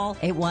call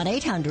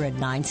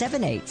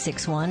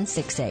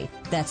 1-800-978-6168.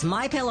 That's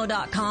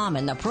MyPillow.com,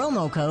 and the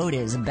promo code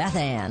is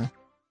BethAnn.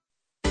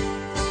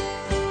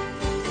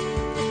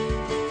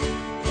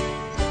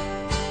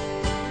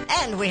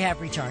 And we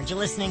have returned. You're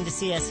listening to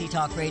CSE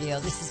Talk Radio.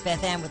 This is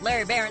Beth Ann with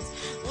Larry Behrens.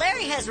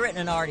 Larry has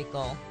written an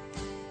article,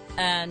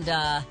 and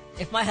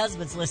if my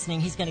husband's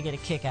listening, he's going to get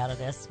a kick out of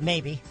this.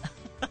 Maybe.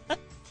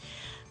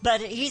 But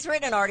he's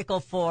written an article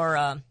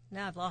for,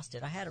 now I've lost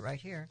it. I had it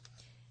right here.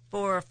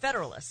 For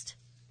Federalist.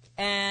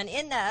 And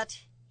in that,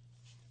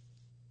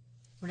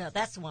 well, no,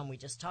 that's the one we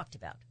just talked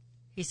about.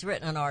 He's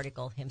written an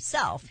article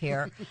himself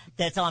here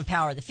that's on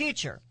Power of the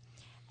Future.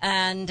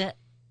 And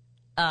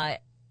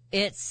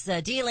it's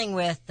dealing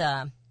with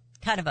kind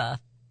of a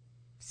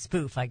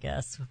spoof, I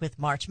guess, with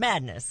March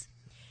Madness.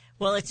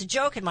 Well, it's a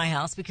joke in my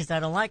house because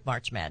I don't like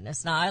March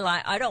Madness. Now,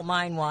 I don't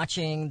mind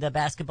watching the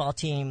basketball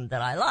team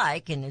that I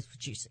like, and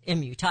it's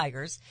MU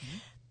Tigers,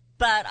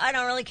 but I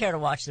don't really care to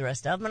watch the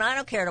rest of them, and I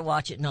don't care to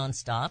watch it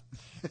nonstop.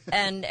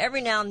 And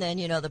every now and then,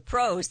 you know, the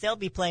pros, they'll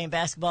be playing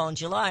basketball in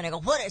July, and I go,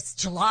 what is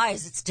July?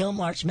 Is it still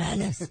March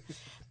Madness?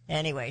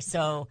 Anyway,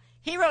 so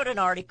he wrote an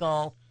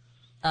article,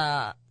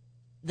 The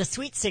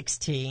Sweet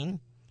 16,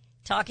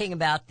 talking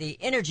about the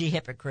energy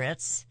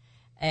hypocrites,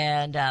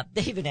 and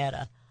they even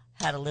had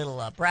a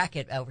little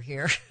bracket over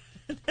here.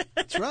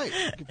 That's right.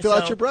 You can fill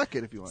out your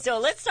bracket if you want. So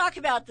let's talk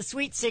about the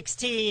Sweet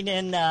 16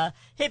 and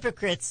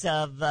hypocrites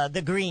of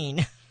the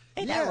green.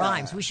 Hey, that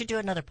rhymes. We should do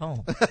another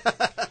poem.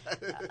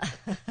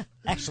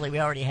 Actually, we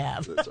already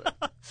have. That's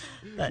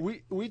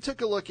right. We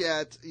took a look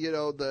at,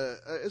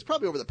 it's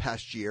probably over the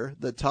past year,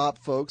 the top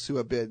folks who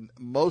have been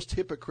most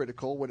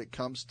hypocritical when it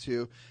comes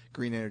to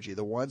green energy,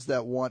 the ones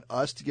that want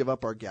us to give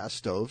up our gas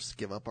stoves,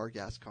 give up our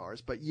gas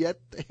cars, but yet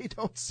they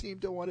don't seem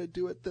to want to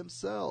do it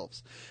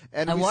themselves.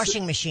 And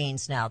washing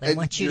machines now. They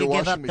want you to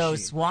give up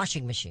those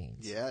washing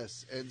machines.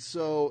 Yes. And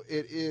so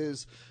it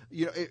is,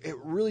 it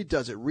really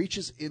does. It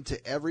reaches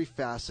into every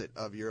facet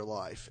of your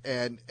life.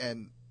 And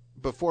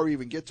before we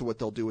even get to what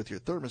they'll do with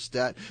your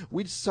thermostat,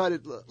 we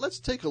decided, let's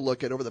take a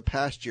look at over the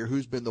past year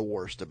who's been the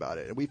worst about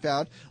it. And we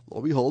found,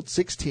 lo and behold,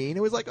 16. It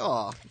was like,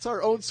 it's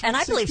our own sweet And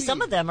I believe 16.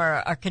 some of them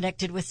are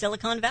connected with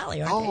Silicon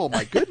Valley, aren't they? Oh,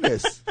 my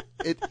goodness.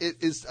 It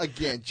is,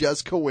 again,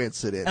 just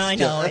coincidence. I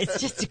know. It's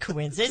just a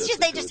coincidence.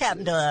 They just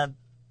happen to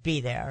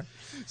be there.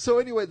 So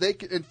anyway,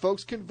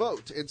 folks can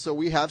vote. And so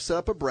we have set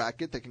up a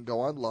bracket that can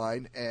go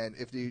online. And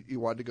if you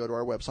wanted to go to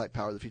our website,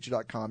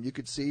 powerofthefuture.com, you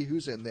could see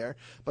who's in there.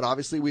 But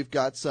obviously we've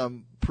got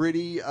some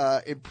pretty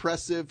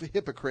impressive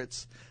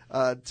hypocrites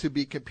to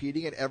be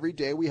competing. And every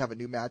day we have a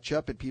new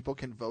matchup, and people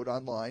can vote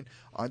online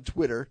on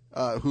Twitter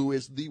who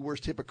is the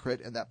worst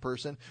hypocrite. And that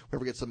person,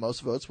 whoever gets the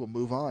most votes, will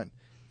move on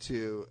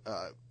to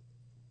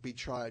be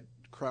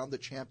crowned the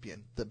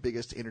champion, the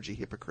biggest energy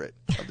hypocrite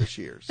of this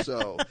year.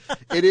 So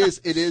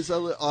obviously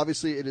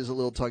it is a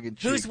little tongue in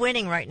cheek. Who's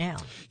winning right now?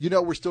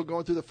 We're still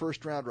going through the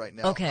first round right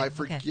now. Okay. I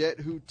forget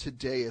who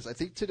today is. I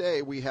think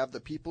today we have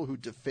the people who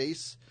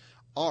deface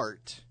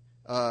art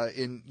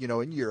in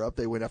Europe.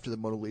 They went after the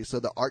Mona Lisa,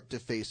 the art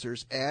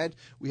defacers, and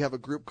we have a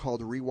group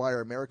called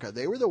Rewire America.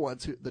 They were the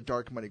ones the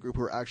dark money group,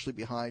 who were actually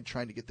behind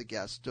trying to get the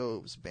gas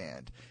stoves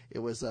banned. It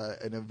was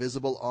an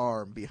invisible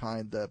arm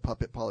behind the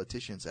puppet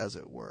politicians, as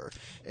it were.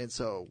 And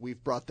so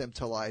we've brought them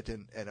to light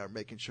and are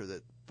making sure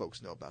that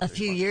folks know about it. A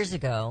few years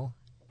ago,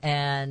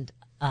 and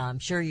I'm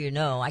sure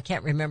I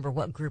can't remember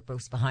what group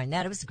was behind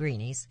that. It was the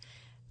Greenies.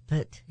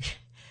 But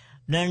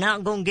they're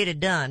not going to get it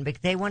done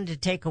because they wanted to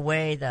take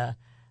away the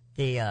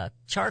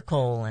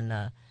charcoal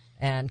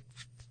and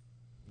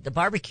the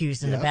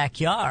barbecues in the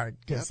backyard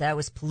because that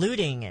was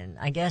polluting, and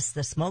I guess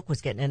the smoke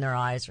was getting in their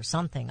eyes or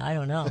something. I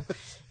don't know.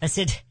 I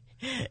said,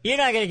 you're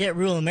not going to get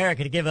rural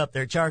America to give up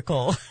their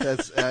charcoal. I know.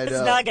 It's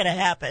not going to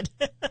happen.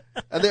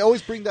 And they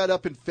always bring that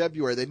up in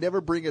February. They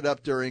never bring it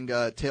up during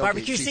tailgate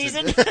barbecue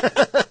season.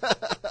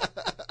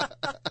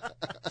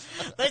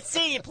 Let's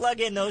see you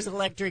plug in those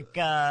electric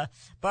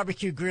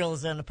barbecue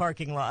grills in the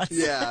parking lots.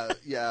 Yeah.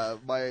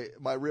 My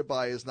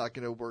ribeye is not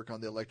going to work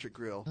on the electric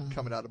grill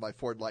coming out of my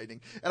Ford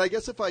Lightning. And I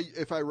guess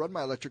if I run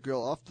my electric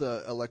grill off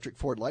the electric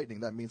Ford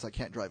Lightning, that means I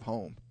can't drive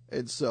home.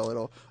 And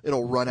so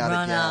it'll run out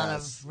of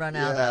gas. Run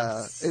out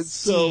of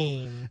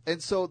steam.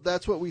 And so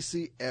that's what we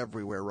see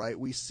everywhere, right?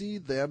 We see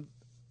them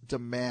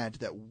demand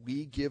that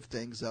we give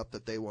things up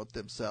that they want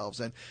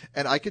themselves. And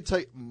I can tell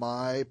you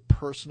my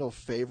personal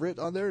favorite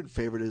on there, and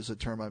favorite is a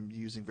term I'm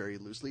using very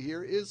loosely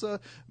here, is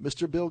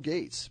Mr. Bill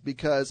Gates,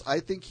 because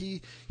I think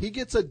he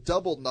gets a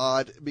double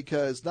nod,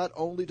 because not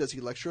only does he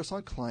lecture us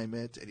on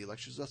climate and he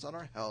lectures us on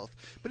our health,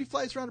 but he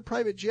flies around in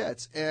private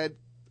jets.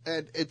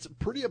 And it's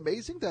pretty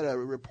amazing that a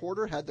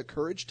reporter had the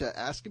courage to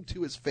ask him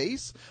to his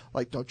face,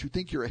 like, don't you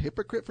think you're a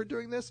hypocrite for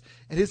doing this?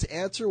 And his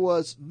answer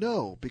was,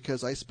 no,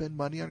 because I spend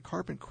money on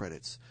carbon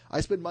credits.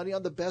 I spend money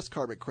on the best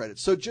carbon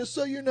credits. So just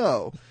so you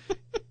know,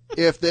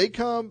 if they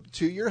come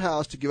to your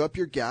house to give up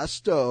your gas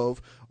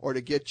stove or to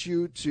get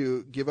you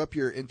to give up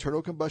your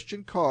internal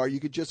combustion car,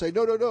 you could just say,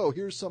 no,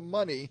 here's some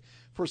money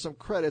for some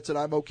credits, and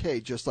I'm okay,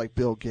 just like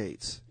Bill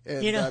Gates.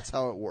 And that's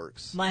how it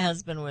works. My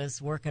husband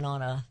was working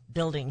on a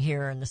building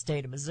here in the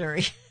state of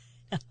Missouri.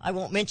 I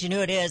won't mention who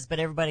it is, but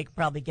everybody can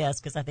probably guess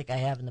because I think I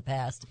have in the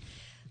past.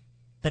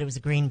 But it was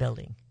a green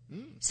building.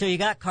 So you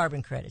got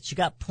carbon credits, you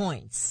got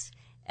points,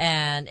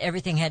 and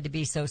everything had to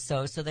be so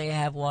they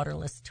have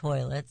waterless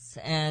toilets,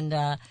 and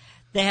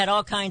they had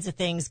all kinds of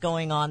things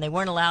going on. They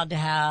weren't allowed to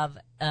have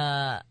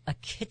a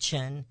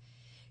kitchen,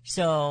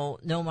 so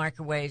no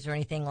microwaves or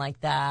anything like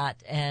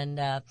that.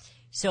 And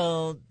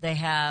so they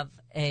have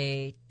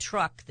a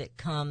truck that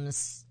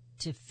comes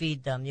to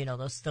feed them,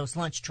 those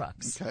lunch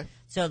trucks. Okay.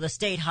 So the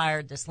state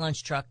hired this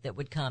lunch truck that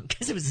would come,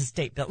 because it was a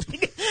state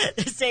building.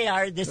 The state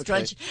hired this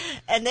lunch.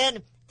 And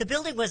then the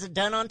building wasn't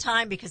done on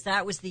time because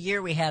that was the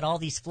year we had all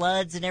these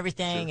floods and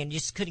everything, and you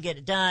just couldn't get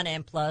it done.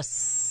 And plus,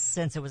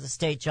 since it was a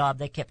state job,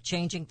 they kept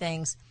changing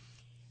things.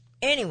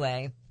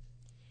 Anyway,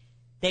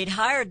 they'd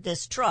hired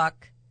this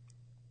truck,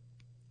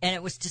 and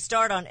it was to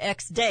start on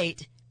X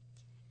date.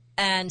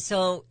 And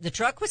so the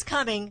truck was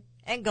coming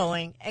and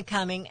going and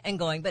coming and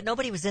going, but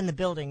nobody was in the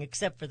building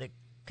except for the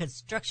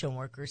construction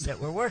workers that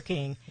were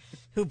working,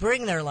 who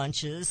bring their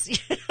lunches,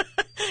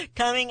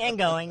 coming and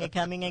going and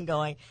coming and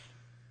going.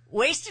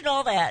 Wasted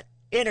all that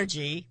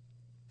energy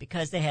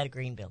because they had a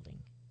green building.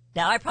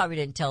 Now, I probably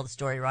didn't tell the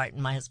story right,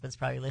 and my husband's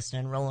probably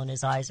listening, rolling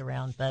his eyes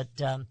around, but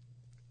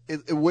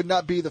it would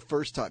not be the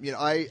first time.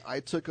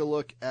 I took a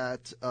look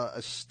at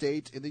a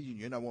state in the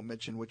union. I won't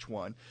mention which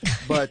one,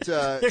 but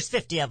there's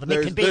 50 of them.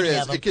 It could be there any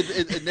is. of them.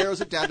 It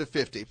narrows it down to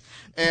 50.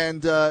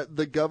 And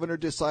the governor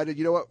decided,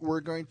 you know what,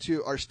 we're going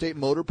to, our state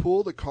motor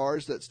pool, the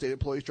cars that state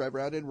employees drive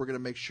around in, we're going to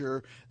make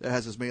sure that it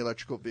has as many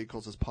electrical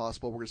vehicles as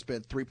possible. We're going to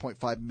spend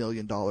 $3.5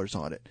 million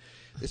on it.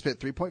 They spent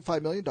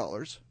 $3.5 million,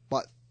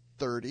 bought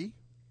 30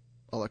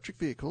 electric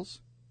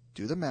vehicles.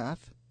 Do the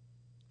math.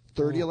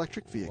 30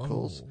 electric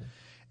vehicles. Whoa.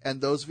 And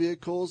those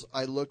vehicles,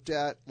 I looked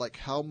at, like,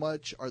 how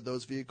much are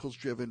those vehicles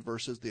driven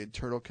versus the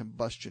internal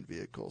combustion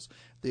vehicles.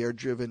 They are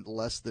driven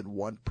less than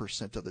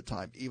 1% of the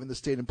time. Even the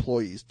state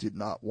employees did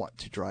not want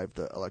to drive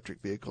the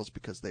electric vehicles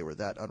because they were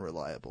that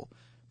unreliable.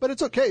 But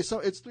it's okay. So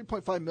it's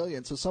 $3.5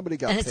 million, so somebody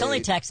got paid. And it's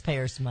only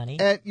taxpayers' money.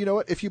 And you know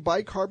what? If you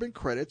buy carbon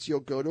credits, you'll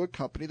go to a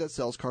company that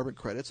sells carbon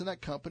credits, and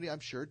that company, I'm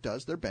sure,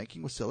 does their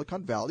banking with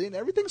Silicon Valley, and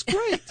everything's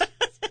great.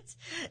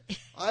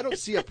 I don't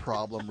see a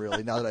problem,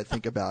 really, now that I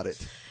think about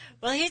it.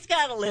 Well, he's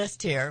got a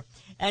list here,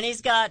 and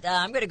he's got,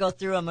 I'm going to go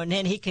through them, and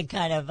then he can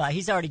kind of,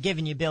 he's already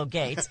given you Bill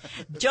Gates.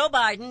 Joe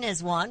Biden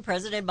is one,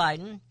 President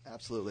Biden.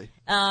 Absolutely.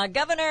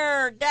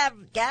 Governor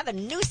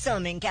Gavin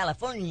Newsom in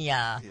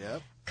California.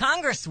 Yep.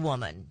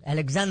 Congresswoman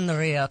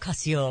Alexandria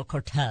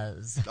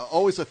Ocasio-Cortez.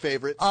 Always a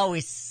favorite.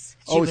 Always.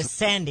 She Always was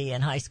Sandy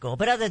in high school.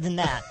 But other than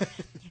that,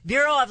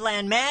 Bureau of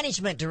Land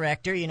Management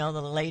Director,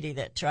 the lady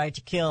that tried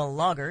to kill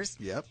loggers.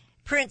 Yep.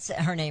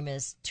 Her name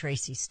is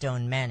Tracy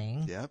Stone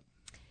Manning. Yep.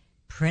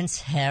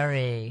 Prince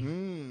Harry.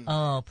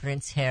 Oh,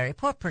 Prince Harry.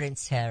 Poor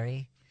Prince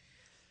Harry.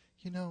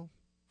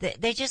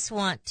 They just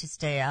want to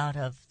stay out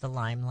of the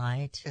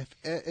limelight.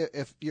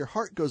 If your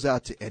heart goes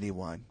out to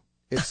anyone,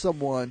 it's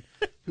someone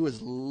who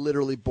is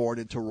literally born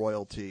into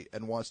royalty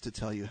and wants to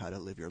tell you how to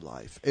live your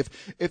life.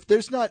 If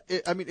there's not,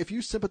 I mean, if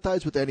you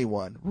sympathize with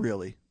anyone,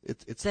 really,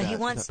 it's so that, he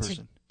wants that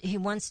person. He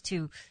wants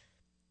to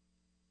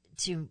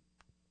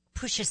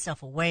push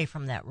himself away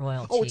from that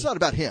royalty. Oh, it's not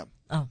about him.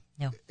 Oh,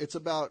 no. It's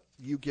about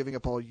you giving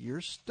up all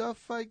your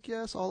stuff, I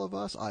guess, all of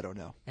us. I don't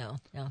know. No,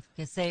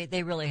 because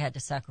they really had to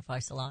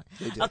sacrifice a lot.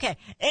 They did. Okay,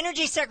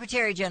 Energy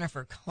Secretary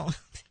Jennifer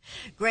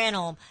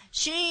Granholm,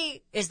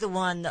 she is the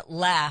one that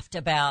laughed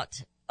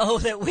about,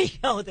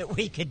 that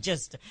we could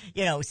just,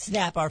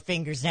 snap our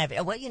fingers and have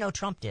it. Well,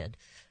 Trump did.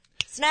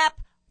 Snap,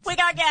 we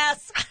got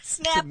gas.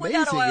 Snap, It's we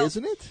got amazing, oil.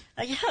 isn't it?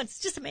 Yeah, it's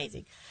just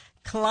amazing.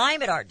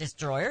 Climate art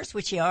destroyers,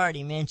 which he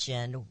already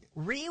mentioned.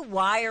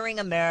 Rewiring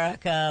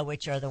America,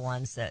 which are the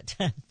ones that...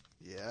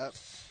 Yep.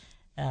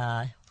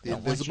 The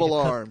invisible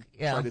arm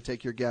trying to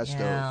take your gas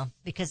stove.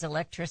 Because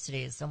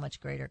electricity is so much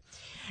greater.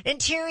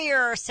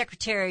 Interior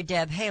Secretary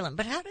Deb Haaland.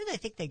 But how do they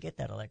think they get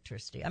that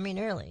electricity? I mean,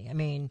 really.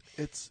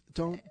 It's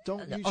don't use your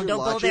don't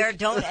logic. go there.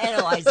 Don't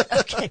analyze it.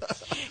 Okay.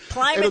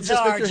 Climate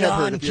czar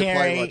John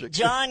Kerry.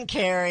 John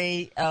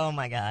Kerry. Oh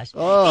my gosh.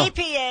 Oh.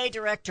 EPA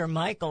Director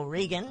Michael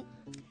Regan.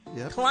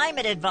 Yep.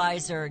 Climate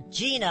Advisor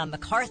Gina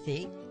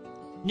McCarthy.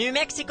 New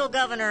Mexico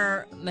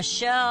Governor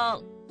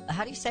Michelle.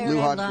 How do you say her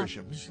Lujan name?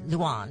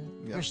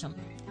 Lujan Yep. Grisham.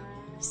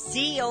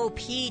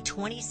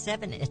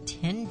 COP27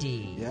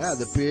 attendees. Yeah,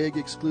 the big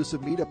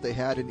exclusive meetup they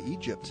had in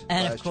Egypt.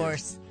 And last of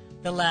course,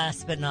 the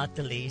last but not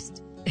the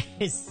least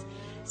is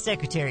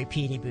Secretary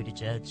Petey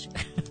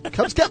Buttigieg. year.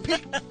 Cub Scout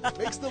Pete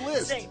makes the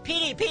list. Say,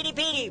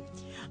 Petey.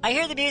 I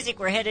hear the music.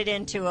 We're headed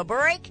into a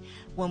break.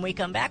 When we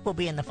come back, we'll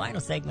be in the final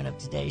segment of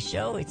today's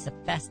show. It's the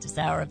fastest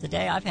hour of the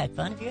day. I've had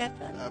fun. Have you had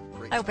fun?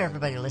 Great I hope time.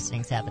 everybody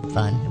listening's having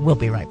fun. We'll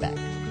be right back.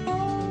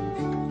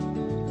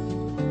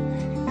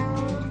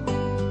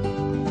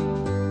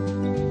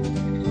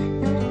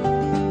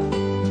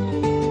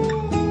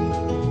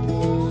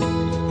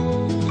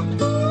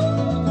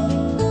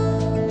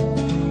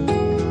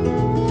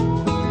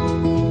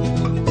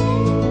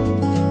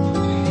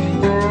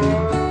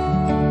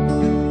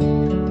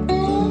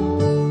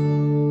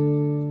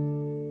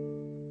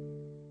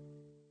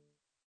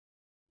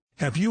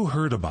 Have you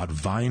heard about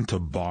Vine to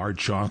Bar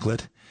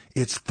chocolate?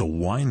 It's the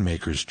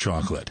winemaker's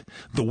chocolate,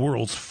 the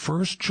world's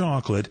first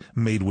chocolate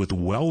made with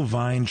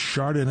well-vined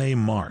Chardonnay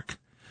marc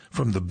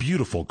from the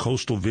beautiful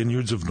coastal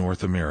vineyards of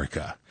North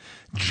America.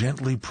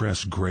 Gently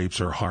pressed grapes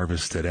are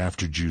harvested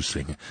after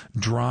juicing,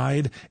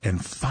 dried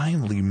and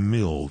finely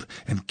milled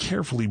and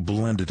carefully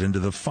blended into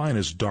the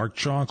finest dark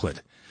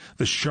chocolate.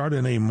 The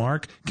Chardonnay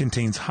marc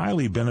contains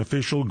highly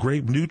beneficial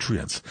grape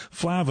nutrients,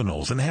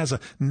 flavanols, and has a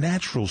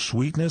natural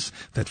sweetness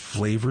that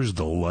flavors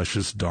the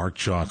luscious dark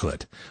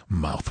chocolate.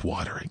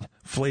 Mouth-watering,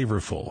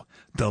 flavorful,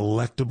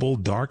 delectable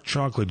dark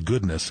chocolate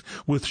goodness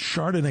with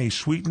Chardonnay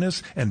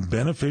sweetness and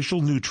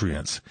beneficial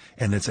nutrients.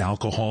 And it's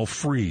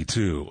alcohol-free,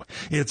 too.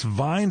 It's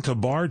Vine to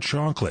Bar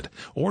chocolate.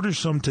 Order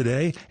some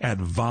today at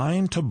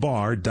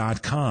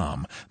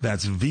vinetobar.com.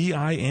 That's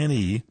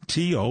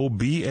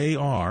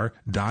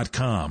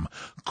VINETOBAR.com.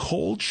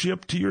 Cold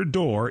shipped to your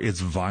door, it's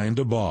Vine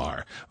to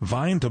Bar.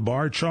 Vine to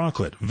Bar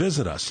chocolate.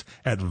 Visit us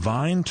at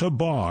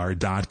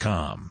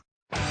vinetobar.com.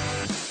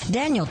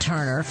 Daniel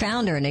Turner,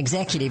 founder and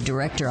executive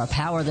director of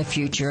Power the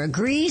Future,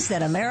 agrees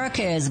that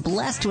America is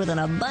blessed with an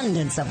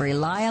abundance of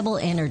reliable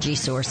energy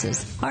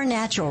sources. Our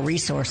natural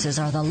resources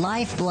are the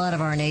lifeblood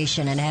of our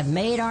nation and have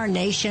made our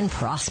nation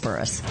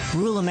prosperous.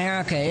 Rural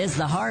America is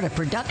the heart of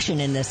production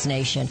in this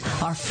nation.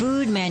 Our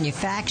food,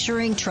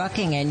 manufacturing,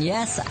 trucking, and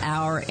yes,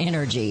 our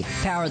energy.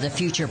 Power the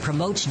Future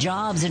promotes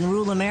jobs in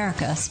rural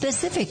America,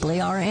 specifically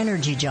our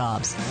energy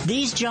jobs.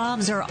 These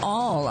jobs are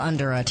all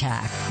under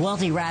attack.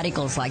 Wealthy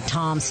radicals like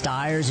Tom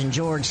Steyer and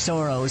George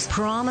Soros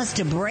promise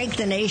to break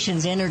the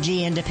nation's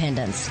energy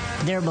independence.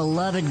 Their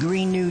beloved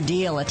Green New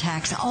Deal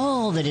attacks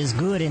all that is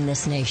good in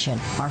this nation.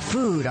 Our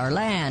food, our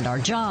land, our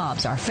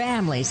jobs, our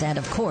families, and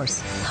of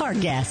course, our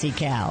gassy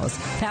cows.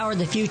 Power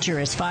the Future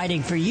is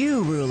fighting for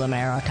you, rural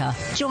America.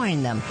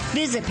 Join them.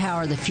 Visit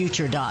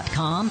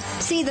PowerTheFuture.com.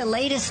 See the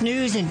latest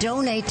news and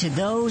donate to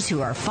those who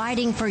are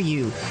fighting for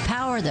you.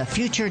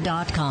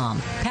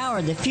 PowerTheFuture.com.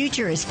 Power the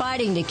Future is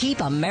fighting to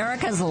keep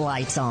America's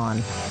lights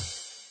on.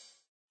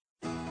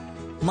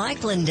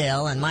 Mike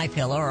Lindell and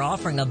MyPillow are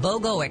offering a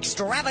BOGO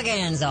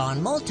extravaganza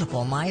on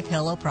multiple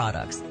MyPillow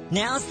products.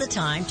 Now's the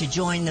time to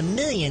join the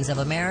millions of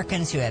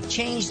Americans who have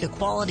changed the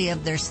quality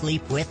of their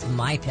sleep with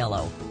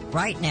MyPillow.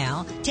 Right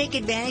now, take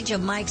advantage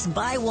of Mike's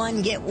buy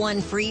one, get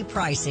one free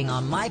pricing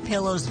on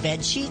MyPillow's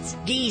bed sheets,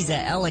 Giza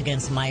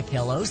Elegance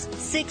MyPillows,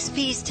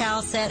 6-piece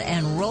towel set,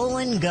 and Roll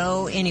and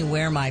Go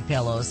Anywhere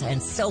MyPillows,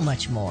 and so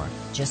much more.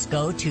 Just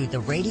go to the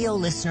radio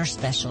listener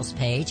specials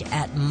page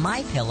at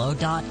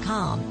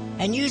MyPillow.com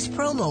and use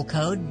promo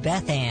code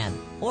BethAnn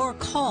or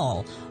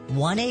call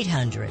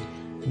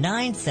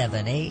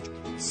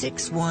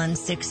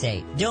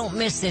 1-800-978-6168. Don't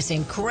miss this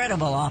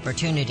incredible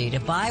opportunity to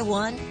buy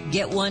one,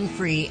 get one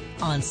free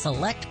on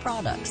select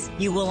products.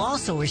 You will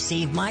also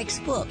receive Mike's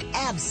book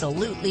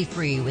absolutely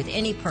free with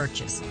any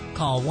purchase.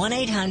 Call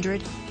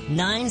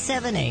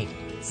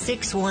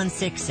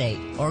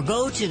 1-800-978-6168 or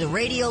go to the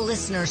radio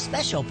listener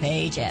special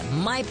page at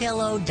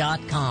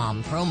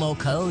MyPillow.com. Promo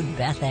code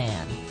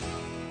BethAnn.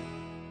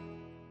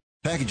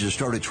 Packages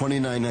start at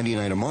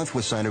 $29.99 a month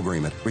with signed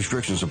agreement.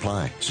 Restrictions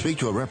apply. Speak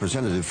to a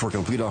representative for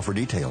complete offer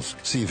details.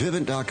 See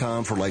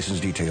Vivint.com for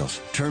license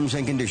details. Terms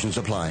and conditions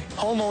apply.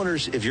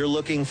 Homeowners, if you're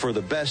looking for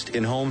the best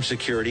in-home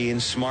security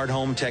and smart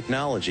home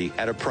technology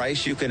at a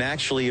price you can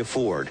actually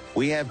afford,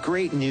 we have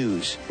great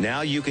news.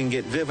 Now you can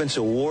get Vivint's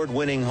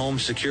award-winning home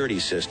security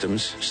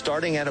systems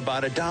starting at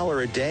about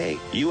 $1 a day.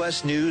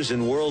 U.S. News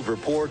and World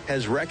Report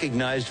has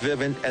recognized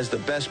Vivint as the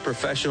best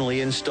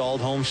professionally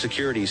installed home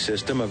security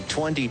system of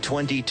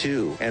 2022.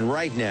 And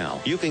right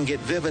now, you can get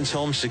Vivint's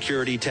home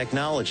security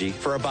technology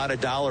for about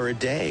 $1 a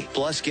day.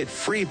 Plus, get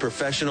free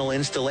professional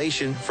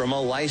installation from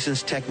a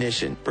licensed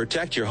technician.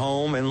 Protect your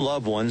home and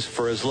loved ones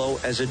for as low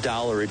as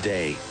 $1 a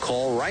day.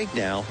 Call right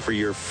now for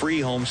your free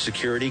home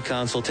security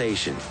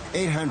consultation.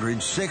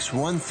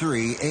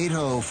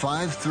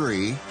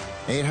 800-613-8053.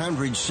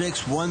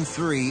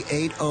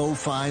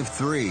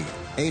 800-613-8053.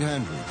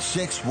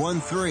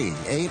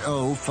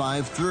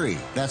 800-613-8053.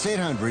 That's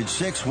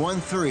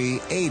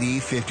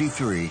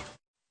 800-613-8053.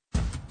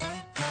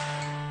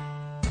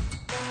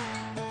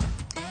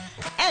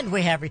 And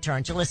we have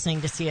returned. You're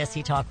listening to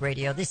CSC Talk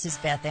Radio. This is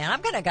Beth Ann.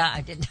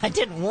 I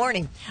didn't warn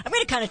him. I'm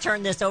going to kind of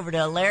turn this over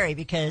to Larry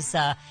because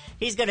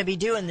he's going to be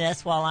doing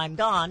this while I'm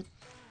gone.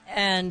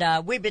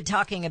 And we've been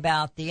talking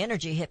about the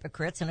energy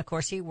hypocrites. And, of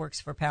course, he works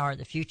for Power of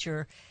the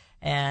Future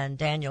and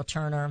Daniel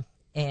Turner.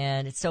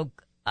 And it's so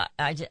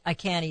I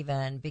can't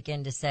even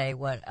begin to say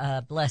what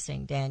a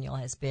blessing Daniel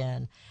has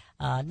been,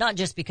 not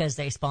just because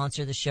they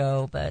sponsor the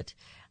show, but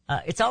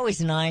it's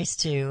always nice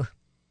to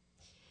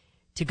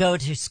go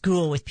to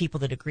school with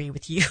people that agree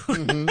with you.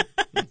 Mm-hmm.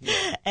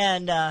 Mm-hmm.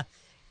 And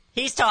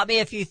he's taught me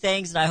a few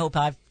things, and I hope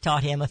I've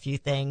taught him a few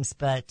things,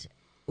 but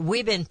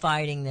we've been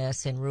fighting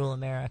this in rural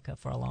America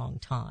for a long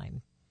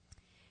time,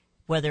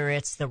 whether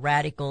it's the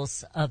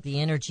radicals of the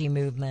energy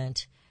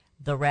movement,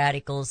 the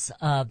radicals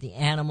of the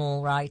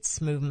animal rights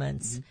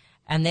movements, mm-hmm.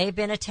 and they've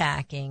been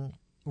attacking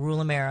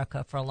rural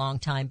America for a long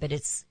time, but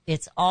it's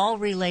all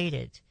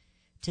related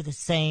to the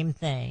same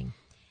thing,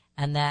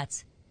 and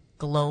that's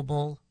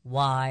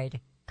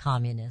global-wide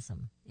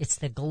communism. It's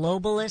the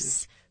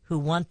globalists who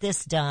want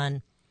this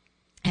done,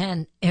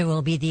 and it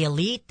will be the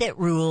elite that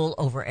rule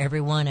over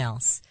everyone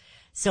else.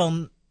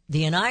 So the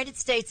United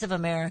States of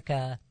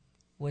America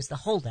was the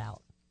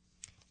holdout,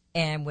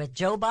 and with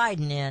Joe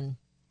Biden in,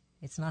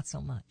 it's not so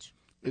much.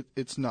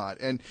 It's not,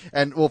 and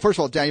well, first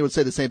of all, Daniel would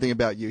say the same thing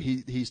about you.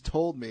 He's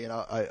told me, and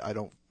I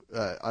don't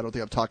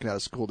think I'm talking out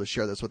of school to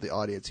share this with the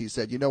audience. He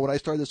said, when I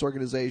started this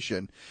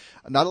organization,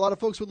 not a lot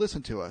of folks would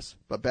listen to us,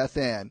 but Beth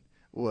Ann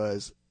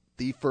was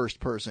the first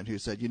person who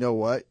said, you know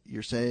what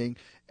you're saying,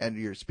 and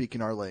you're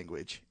speaking our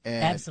language.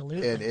 And,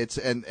 absolutely. And it's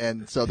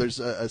and so there's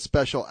a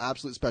special,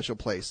 absolute special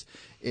place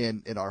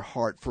in our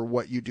heart for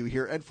what you do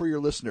here and for your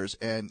listeners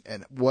and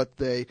what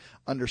they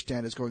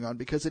understand is going on,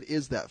 because it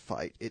is that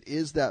fight. It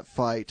is that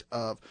fight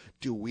of,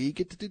 do we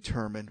get to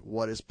determine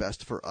what is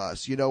best for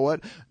us? You know what?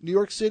 New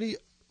York City,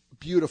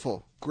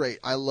 Beautiful. Great.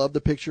 I love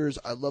the pictures.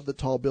 I love the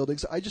tall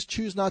buildings. I just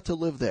choose not to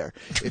live there.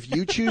 If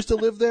you choose to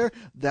live there,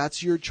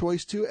 that's your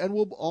choice too. And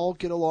we'll all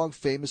get along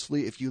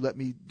famously if you let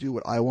me do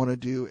what I want to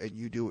do and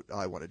you do what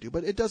I want to do.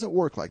 But it doesn't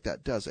work like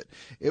that, does it?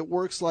 It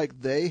works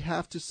like they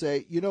have to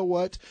say, you know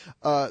what?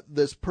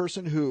 This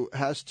person who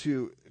has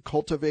to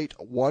cultivate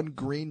one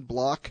green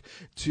block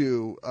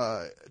to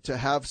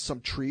have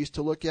some trees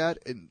to look at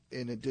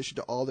in addition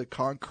to all the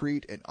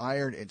concrete and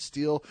iron and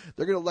steel,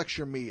 they're going to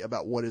lecture me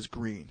about what is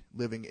green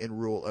living in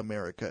rural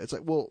America. It's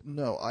like, well,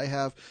 no, I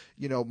have,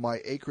 my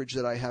acreage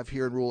that I have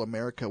here in rural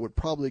America would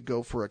probably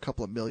go for a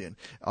couple of million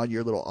on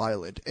your little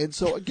island. And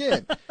so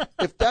again,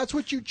 if that's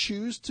what you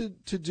choose to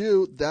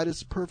do, that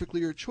is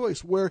perfectly your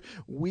choice. Where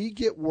we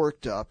get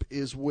worked up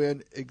is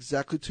when,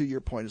 exactly to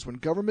your point, is when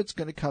government's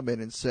going to come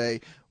in and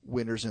say,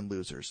 winners and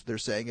losers. They're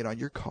saying it on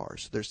your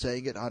cars. They're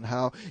saying it on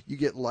how you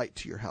get light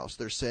to your house.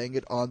 They're saying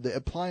it on the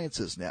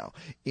appliances now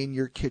in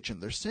your kitchen.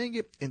 They're saying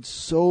it in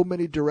so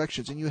many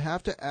directions, and you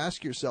have to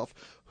ask yourself,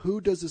 who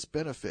does this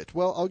benefit?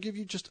 Well, I'll give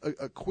you just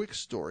a quick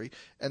story,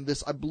 and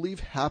this, I believe,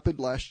 happened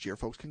last year.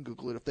 Folks can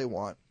Google it if they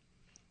want.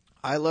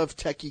 I love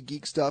techie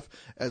geek stuff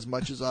as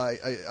much as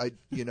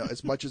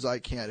as much as I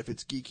can. If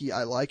it's geeky,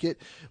 I like it.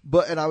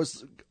 And I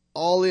was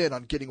all in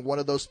on getting one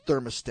of those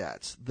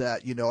thermostats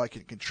that, I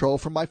can control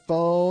from my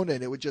phone,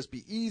 and it would just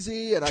be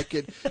easy, and I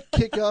could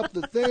kick up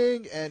the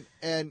thing.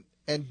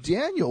 And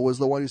Daniel was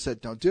the one who said,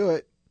 don't do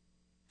it.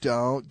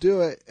 Don't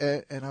do it.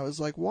 And I was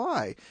like,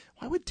 why?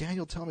 Why would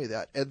Daniel tell me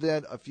that? And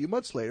then a few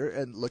months later,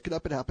 and look it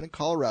up, it happened in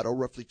Colorado,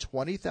 roughly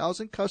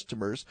 20,000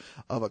 customers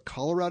of a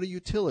Colorado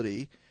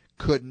utility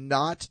could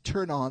not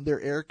turn on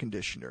their air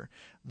conditioner.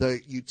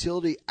 The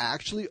utility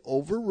actually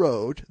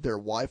overrode their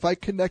Wi-Fi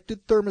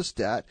connected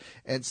thermostat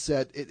and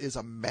said it is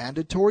a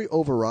mandatory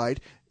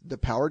override. The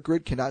power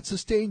grid cannot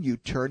sustain you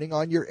turning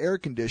on your air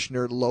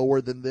conditioner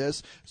lower than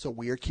this, so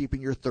we are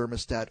keeping your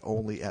thermostat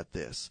only at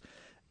this.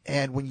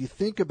 And when you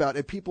think about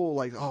it, people are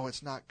like, oh,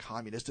 it's not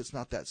communist, it's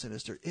not that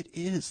sinister. It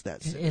is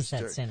that sinister. It is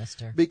that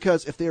sinister.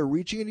 Because if they're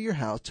reaching into your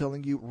house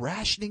telling you,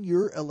 rationing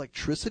your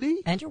electricity.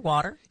 And your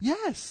water.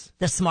 Yes.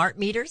 The smart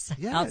meters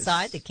Yes.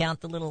 outside that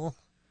count the little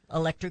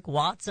electric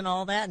watts and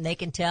all that, and they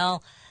can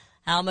tell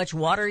how much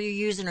water you're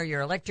using, or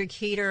your electric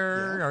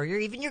heater, or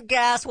even your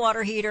gas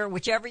water heater,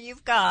 whichever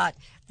you've got.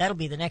 That'll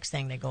be the next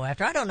thing they go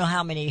after. I don't know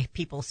how many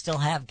people still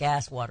have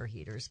gas water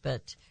heaters,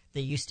 but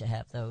they used to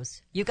have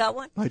those. You got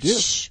one? I do.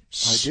 Shh.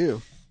 I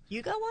do.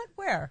 You got one?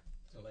 Where?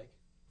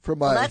 From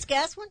my, that's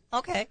gas one?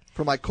 Okay.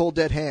 From my cold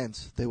dead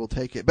hands, they will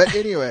take it. But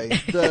anyway,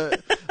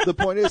 the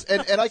point is,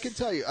 and I can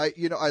tell you,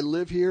 I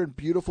live here in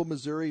beautiful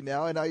Missouri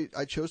now, and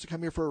I chose to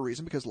come here for a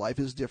reason, because life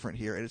is different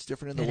here, and it's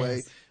different in the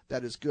way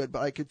that is good.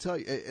 But I can tell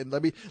you, and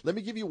let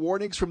me give you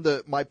warnings from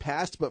my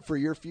past, but for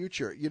your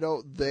future.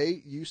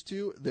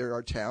 There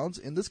are towns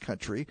in this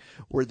country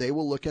where they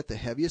will look at the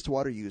heaviest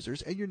water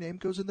users, and your name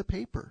goes in the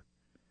paper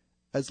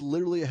as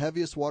literally a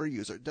heaviest water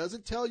user. It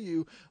doesn't tell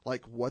you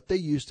like what they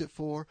used it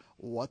for,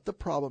 what the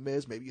problem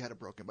is. Maybe you had it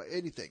broken by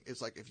anything.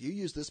 It's like, if you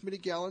use this many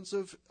gallons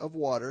of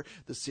water,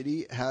 the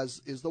city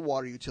is the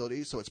water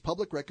utility, so it's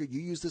public record.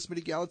 You use this many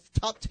gallons,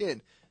 top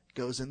 10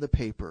 goes in the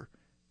paper.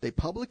 They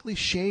publicly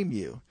shame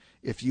you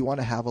if you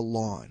want to have a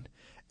lawn.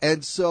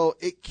 And so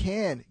it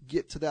can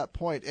get to that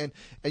point. And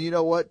you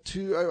know what?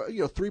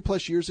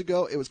 3+ years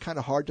ago, it was kind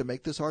of hard to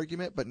make this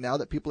argument. But now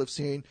that people have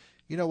seen,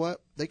 you know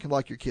what? They can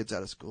lock your kids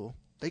out of school.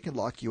 They can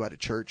lock you out of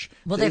church.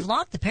 Well, they've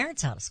locked the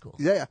parents out of school.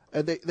 Yeah,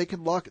 and they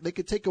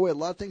could take away a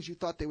lot of things you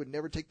thought they would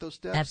never take those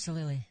steps.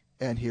 Absolutely.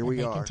 And here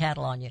we are. They can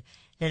tattle on you.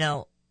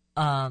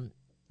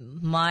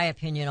 My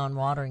opinion on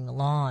watering the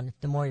lawn,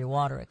 the more you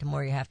water it, the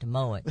more you have to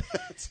mow it.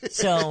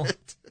 So,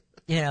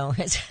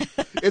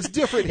 it's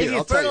different here. If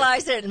you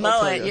fertilize it and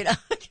mow it,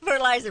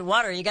 fertilize and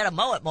water, you got to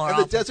mow it more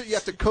often. In the desert, you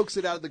have to coax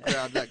it out of the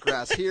ground, that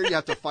grass. Here, you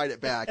have to fight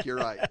it back. You're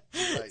right.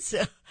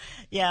 So,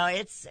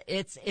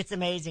 it's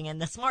amazing.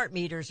 And the smart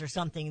meters are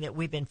something that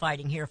we've been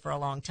fighting here for a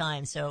long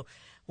time. So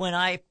when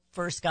I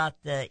first got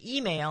the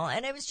email,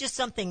 and it was just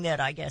something that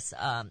I guess,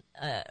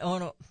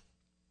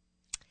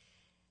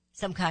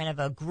 some kind of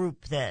a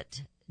group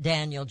that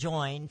Daniel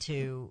joined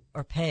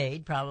or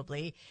paid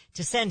probably,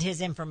 to send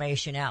his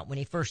information out when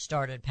he first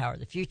started Power of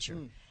the Future.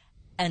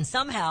 And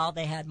somehow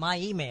they had my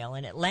email,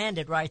 and it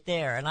landed right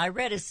there. And I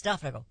read his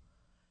stuff, and I go,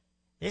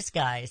 this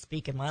guy is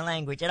speaking my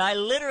language. And I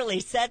literally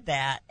said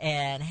that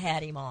and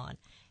had him on.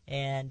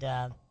 And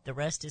the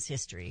rest is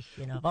history.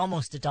 I've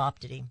almost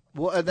adopted him.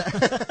 Well,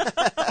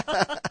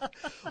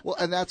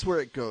 and that's where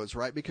it goes,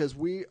 right? Because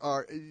we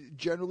are,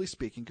 generally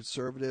speaking,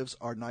 conservatives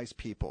are nice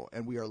people,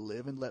 and we are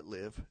live and let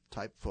live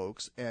type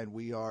folks, and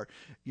we are,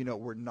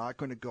 we're not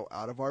going to go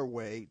out of our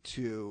way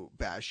to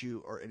bash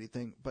you or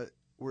anything, but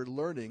we're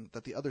learning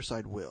that the other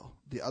side will.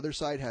 The other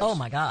side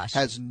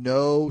has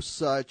no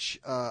such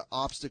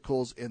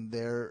obstacles in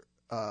their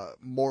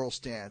moral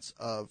stance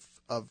of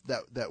of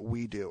that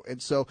we do.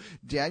 And so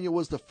Daniel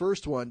was the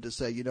first one to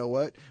say, you know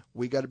what,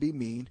 we got to be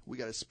mean. We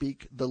got to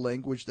speak the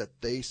language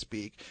that they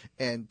speak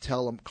and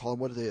call them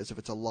what it is. If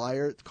it's a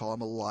liar, call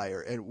them a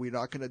liar. And we're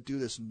not going to do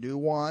this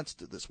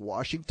nuanced, this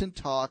Washington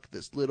talk,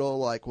 this little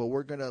like, well,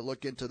 we're going to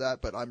look into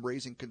that, but I'm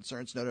raising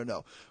concerns.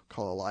 No.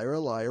 Call a liar a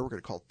liar. We're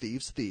going to call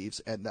thieves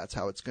thieves, and that's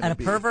how it's going to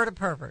be. And a pervert a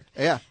pervert.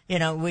 Yeah. You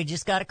know, we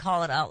just got to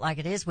call it out like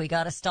it is. We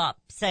got to stop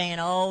saying,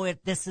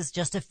 this is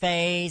just a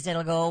phase.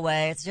 It'll go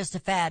away. It's just a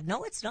fad.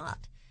 No, it's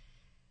not.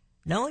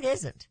 No, it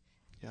isn't.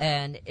 Yeah.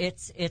 And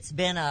it's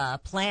been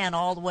a plan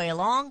all the way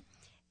along.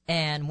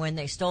 And when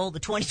they stole the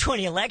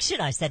 2020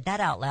 election, I said that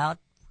out loud.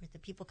 Were the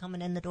people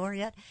coming in the door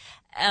yet?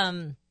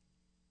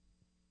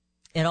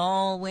 It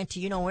all went to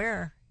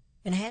you-know-where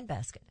in a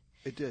handbasket.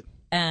 It did.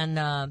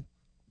 And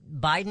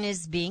Biden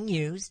is being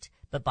used,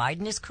 but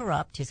Biden is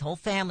corrupt. His whole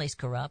family's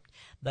corrupt.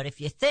 But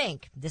if you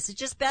think, this is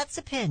just Beth's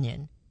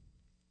opinion,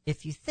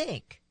 if you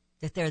think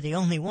that they're the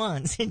only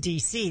ones in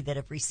D.C. that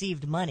have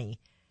received money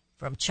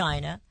from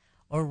China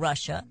or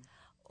Russia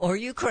or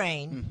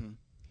Ukraine,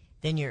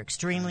 then you're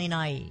extremely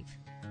naive.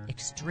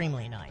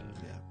 Extremely naive.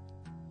 Yeah.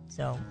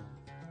 So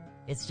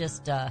it's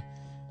just,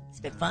 it's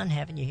been fun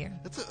having you here.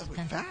 It's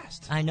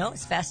fast. I know,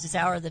 it's fastest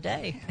hour of the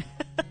day.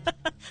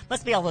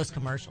 Must be all those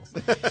commercials.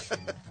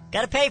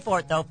 Got to pay for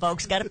it, though,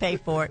 folks. Got to pay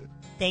for it.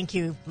 Thank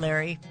you,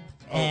 Larry.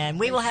 And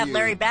we will have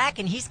Larry back,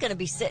 and he's going to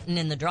be sitting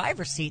in the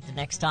driver's seat the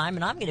next time,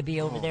 and I'm going to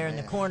be over there in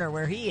the corner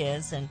where he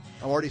is. And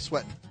I'm already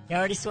sweating. You're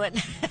already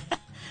sweating?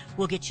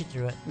 We'll get you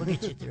through it. We'll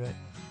get you through it.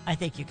 I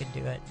think you can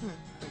do it.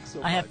 Thanks so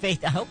I much. have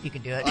faith. I hope you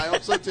can do it. I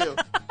hope so, too.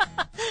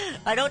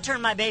 I don't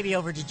turn my baby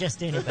over to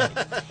just anybody.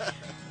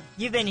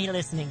 You've been here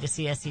listening to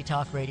CSC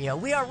Talk Radio.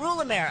 We are Rule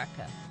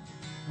America.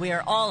 We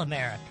are all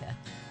America.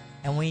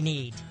 And we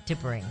need to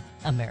bring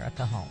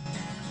America home.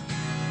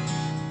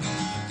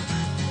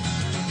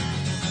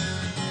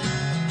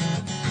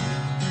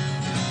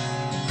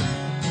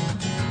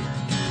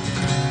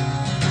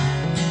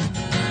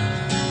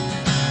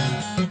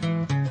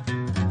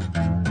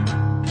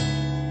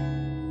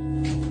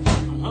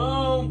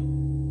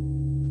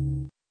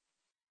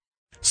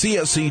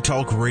 CSC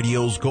Talk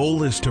Radio's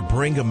goal is to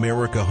bring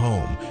America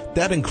home.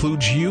 That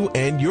includes you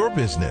and your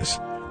business.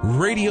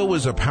 Radio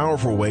is a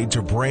powerful way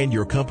to brand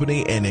your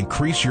company and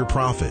increase your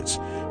profits.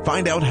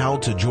 Find out how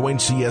to join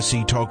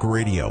CSC Talk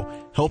Radio,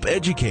 help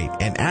educate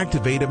and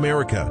activate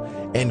America,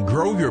 and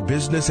grow your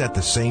business at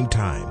the same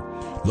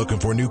time. Looking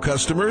for new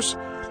customers?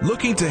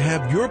 Looking to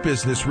have your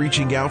business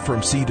reaching out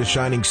from sea to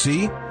shining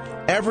sea?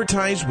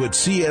 Advertise with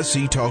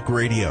CSC Talk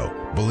Radio.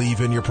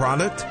 Believe in your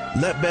product?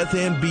 Let Beth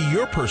Ann be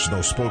your personal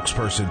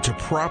spokesperson to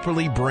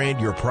properly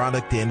brand your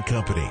product and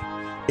company.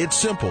 It's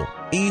simple,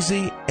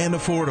 easy, and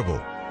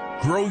affordable.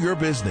 Grow your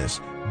business,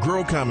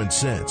 grow common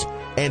sense,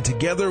 and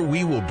together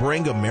we will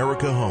bring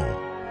America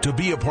home. To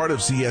be a part of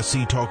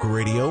CSC Talk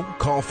Radio,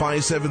 call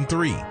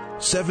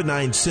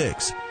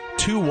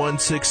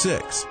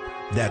 573-796-2166.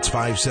 That's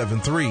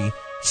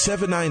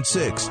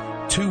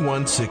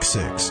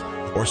 573-796-2166.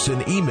 Or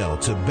send email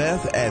to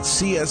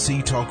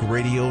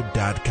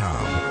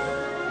beth@csctalkradio.com.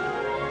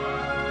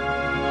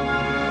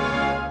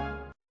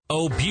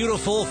 Oh,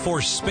 beautiful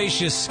for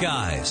spacious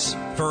skies,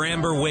 for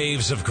amber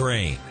waves of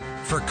grain,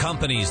 for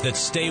companies that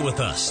stay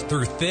with us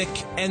through thick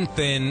and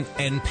thin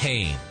and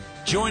pain.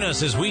 Join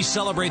us as we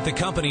celebrate the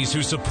companies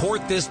who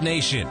support this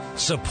nation.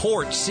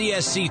 Support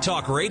CSC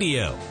Talk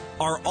Radio.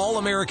 Our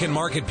All-American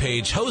Market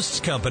page hosts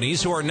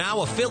companies who are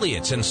now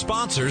affiliates and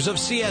sponsors of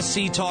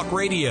CSC Talk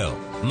Radio.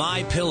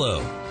 My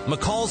Pillow,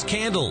 McCall's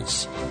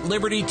Candles,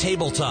 Liberty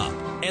Tabletop,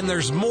 and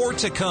there's more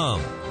to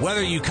come.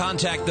 Whether you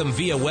contact them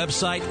via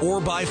website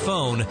or by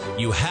phone,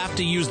 you have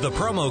to use the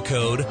promo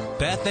code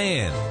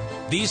BethAnn.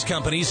 These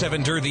companies have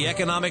endured the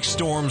economic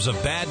storms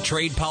of bad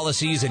trade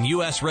policies and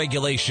U.S.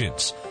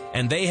 regulations,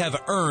 and they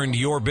have earned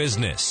your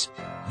business.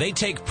 They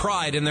take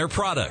pride in their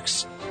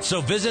products.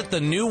 So visit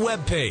the new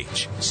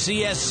webpage,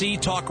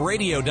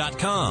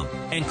 csctalkradio.com,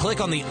 and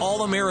click on the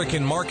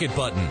All-American Market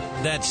button.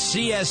 That's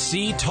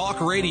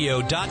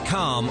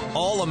csctalkradio.com,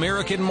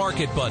 All-American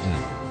Market button.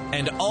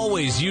 And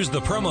always use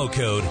the promo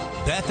code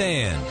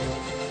BethAnn.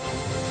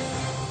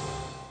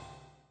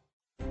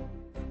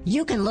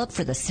 You can look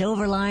for the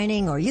silver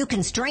lining, or you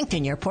can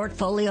strengthen your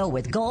portfolio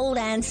with gold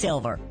and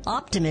silver.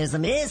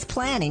 Optimism is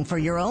planning for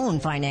your own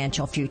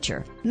financial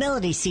future.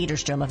 Melody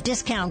Cedarstrom of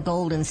Discount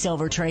Gold and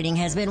Silver Trading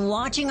has been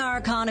watching our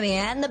economy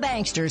and the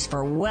banksters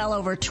for well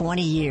over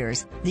 20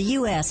 years. The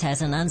U.S.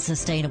 has an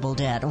unsustainable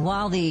debt, and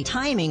while the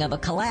timing of a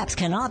collapse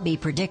cannot be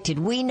predicted,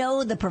 we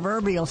know the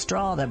proverbial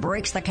straw that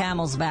breaks the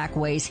camel's back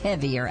weighs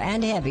heavier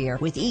and heavier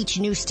with each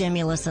new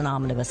stimulus and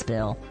omnibus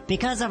bill.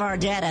 Because of our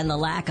debt and the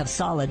lack of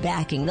solid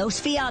backing, those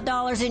fiat fiat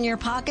dollars in your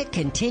pocket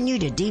continue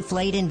to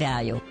deflate in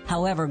value.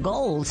 However,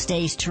 gold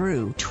stays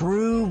true.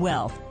 True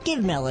wealth.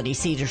 Give Melody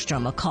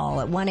Cedarstrom a call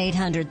at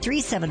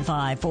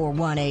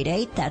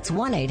 1-800-375-4188. That's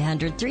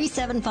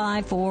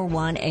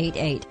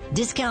 1-800-375-4188.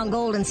 Discount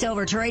gold and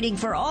silver trading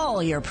for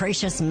all your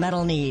precious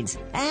metal needs.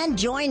 And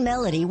join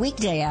Melody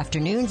weekday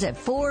afternoons at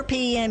 4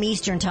 p.m.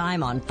 Eastern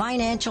Time on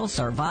Financial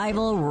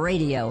Survival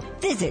Radio.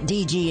 Visit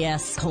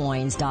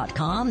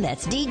DGScoins.com.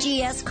 That's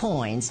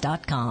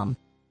DGScoins.com.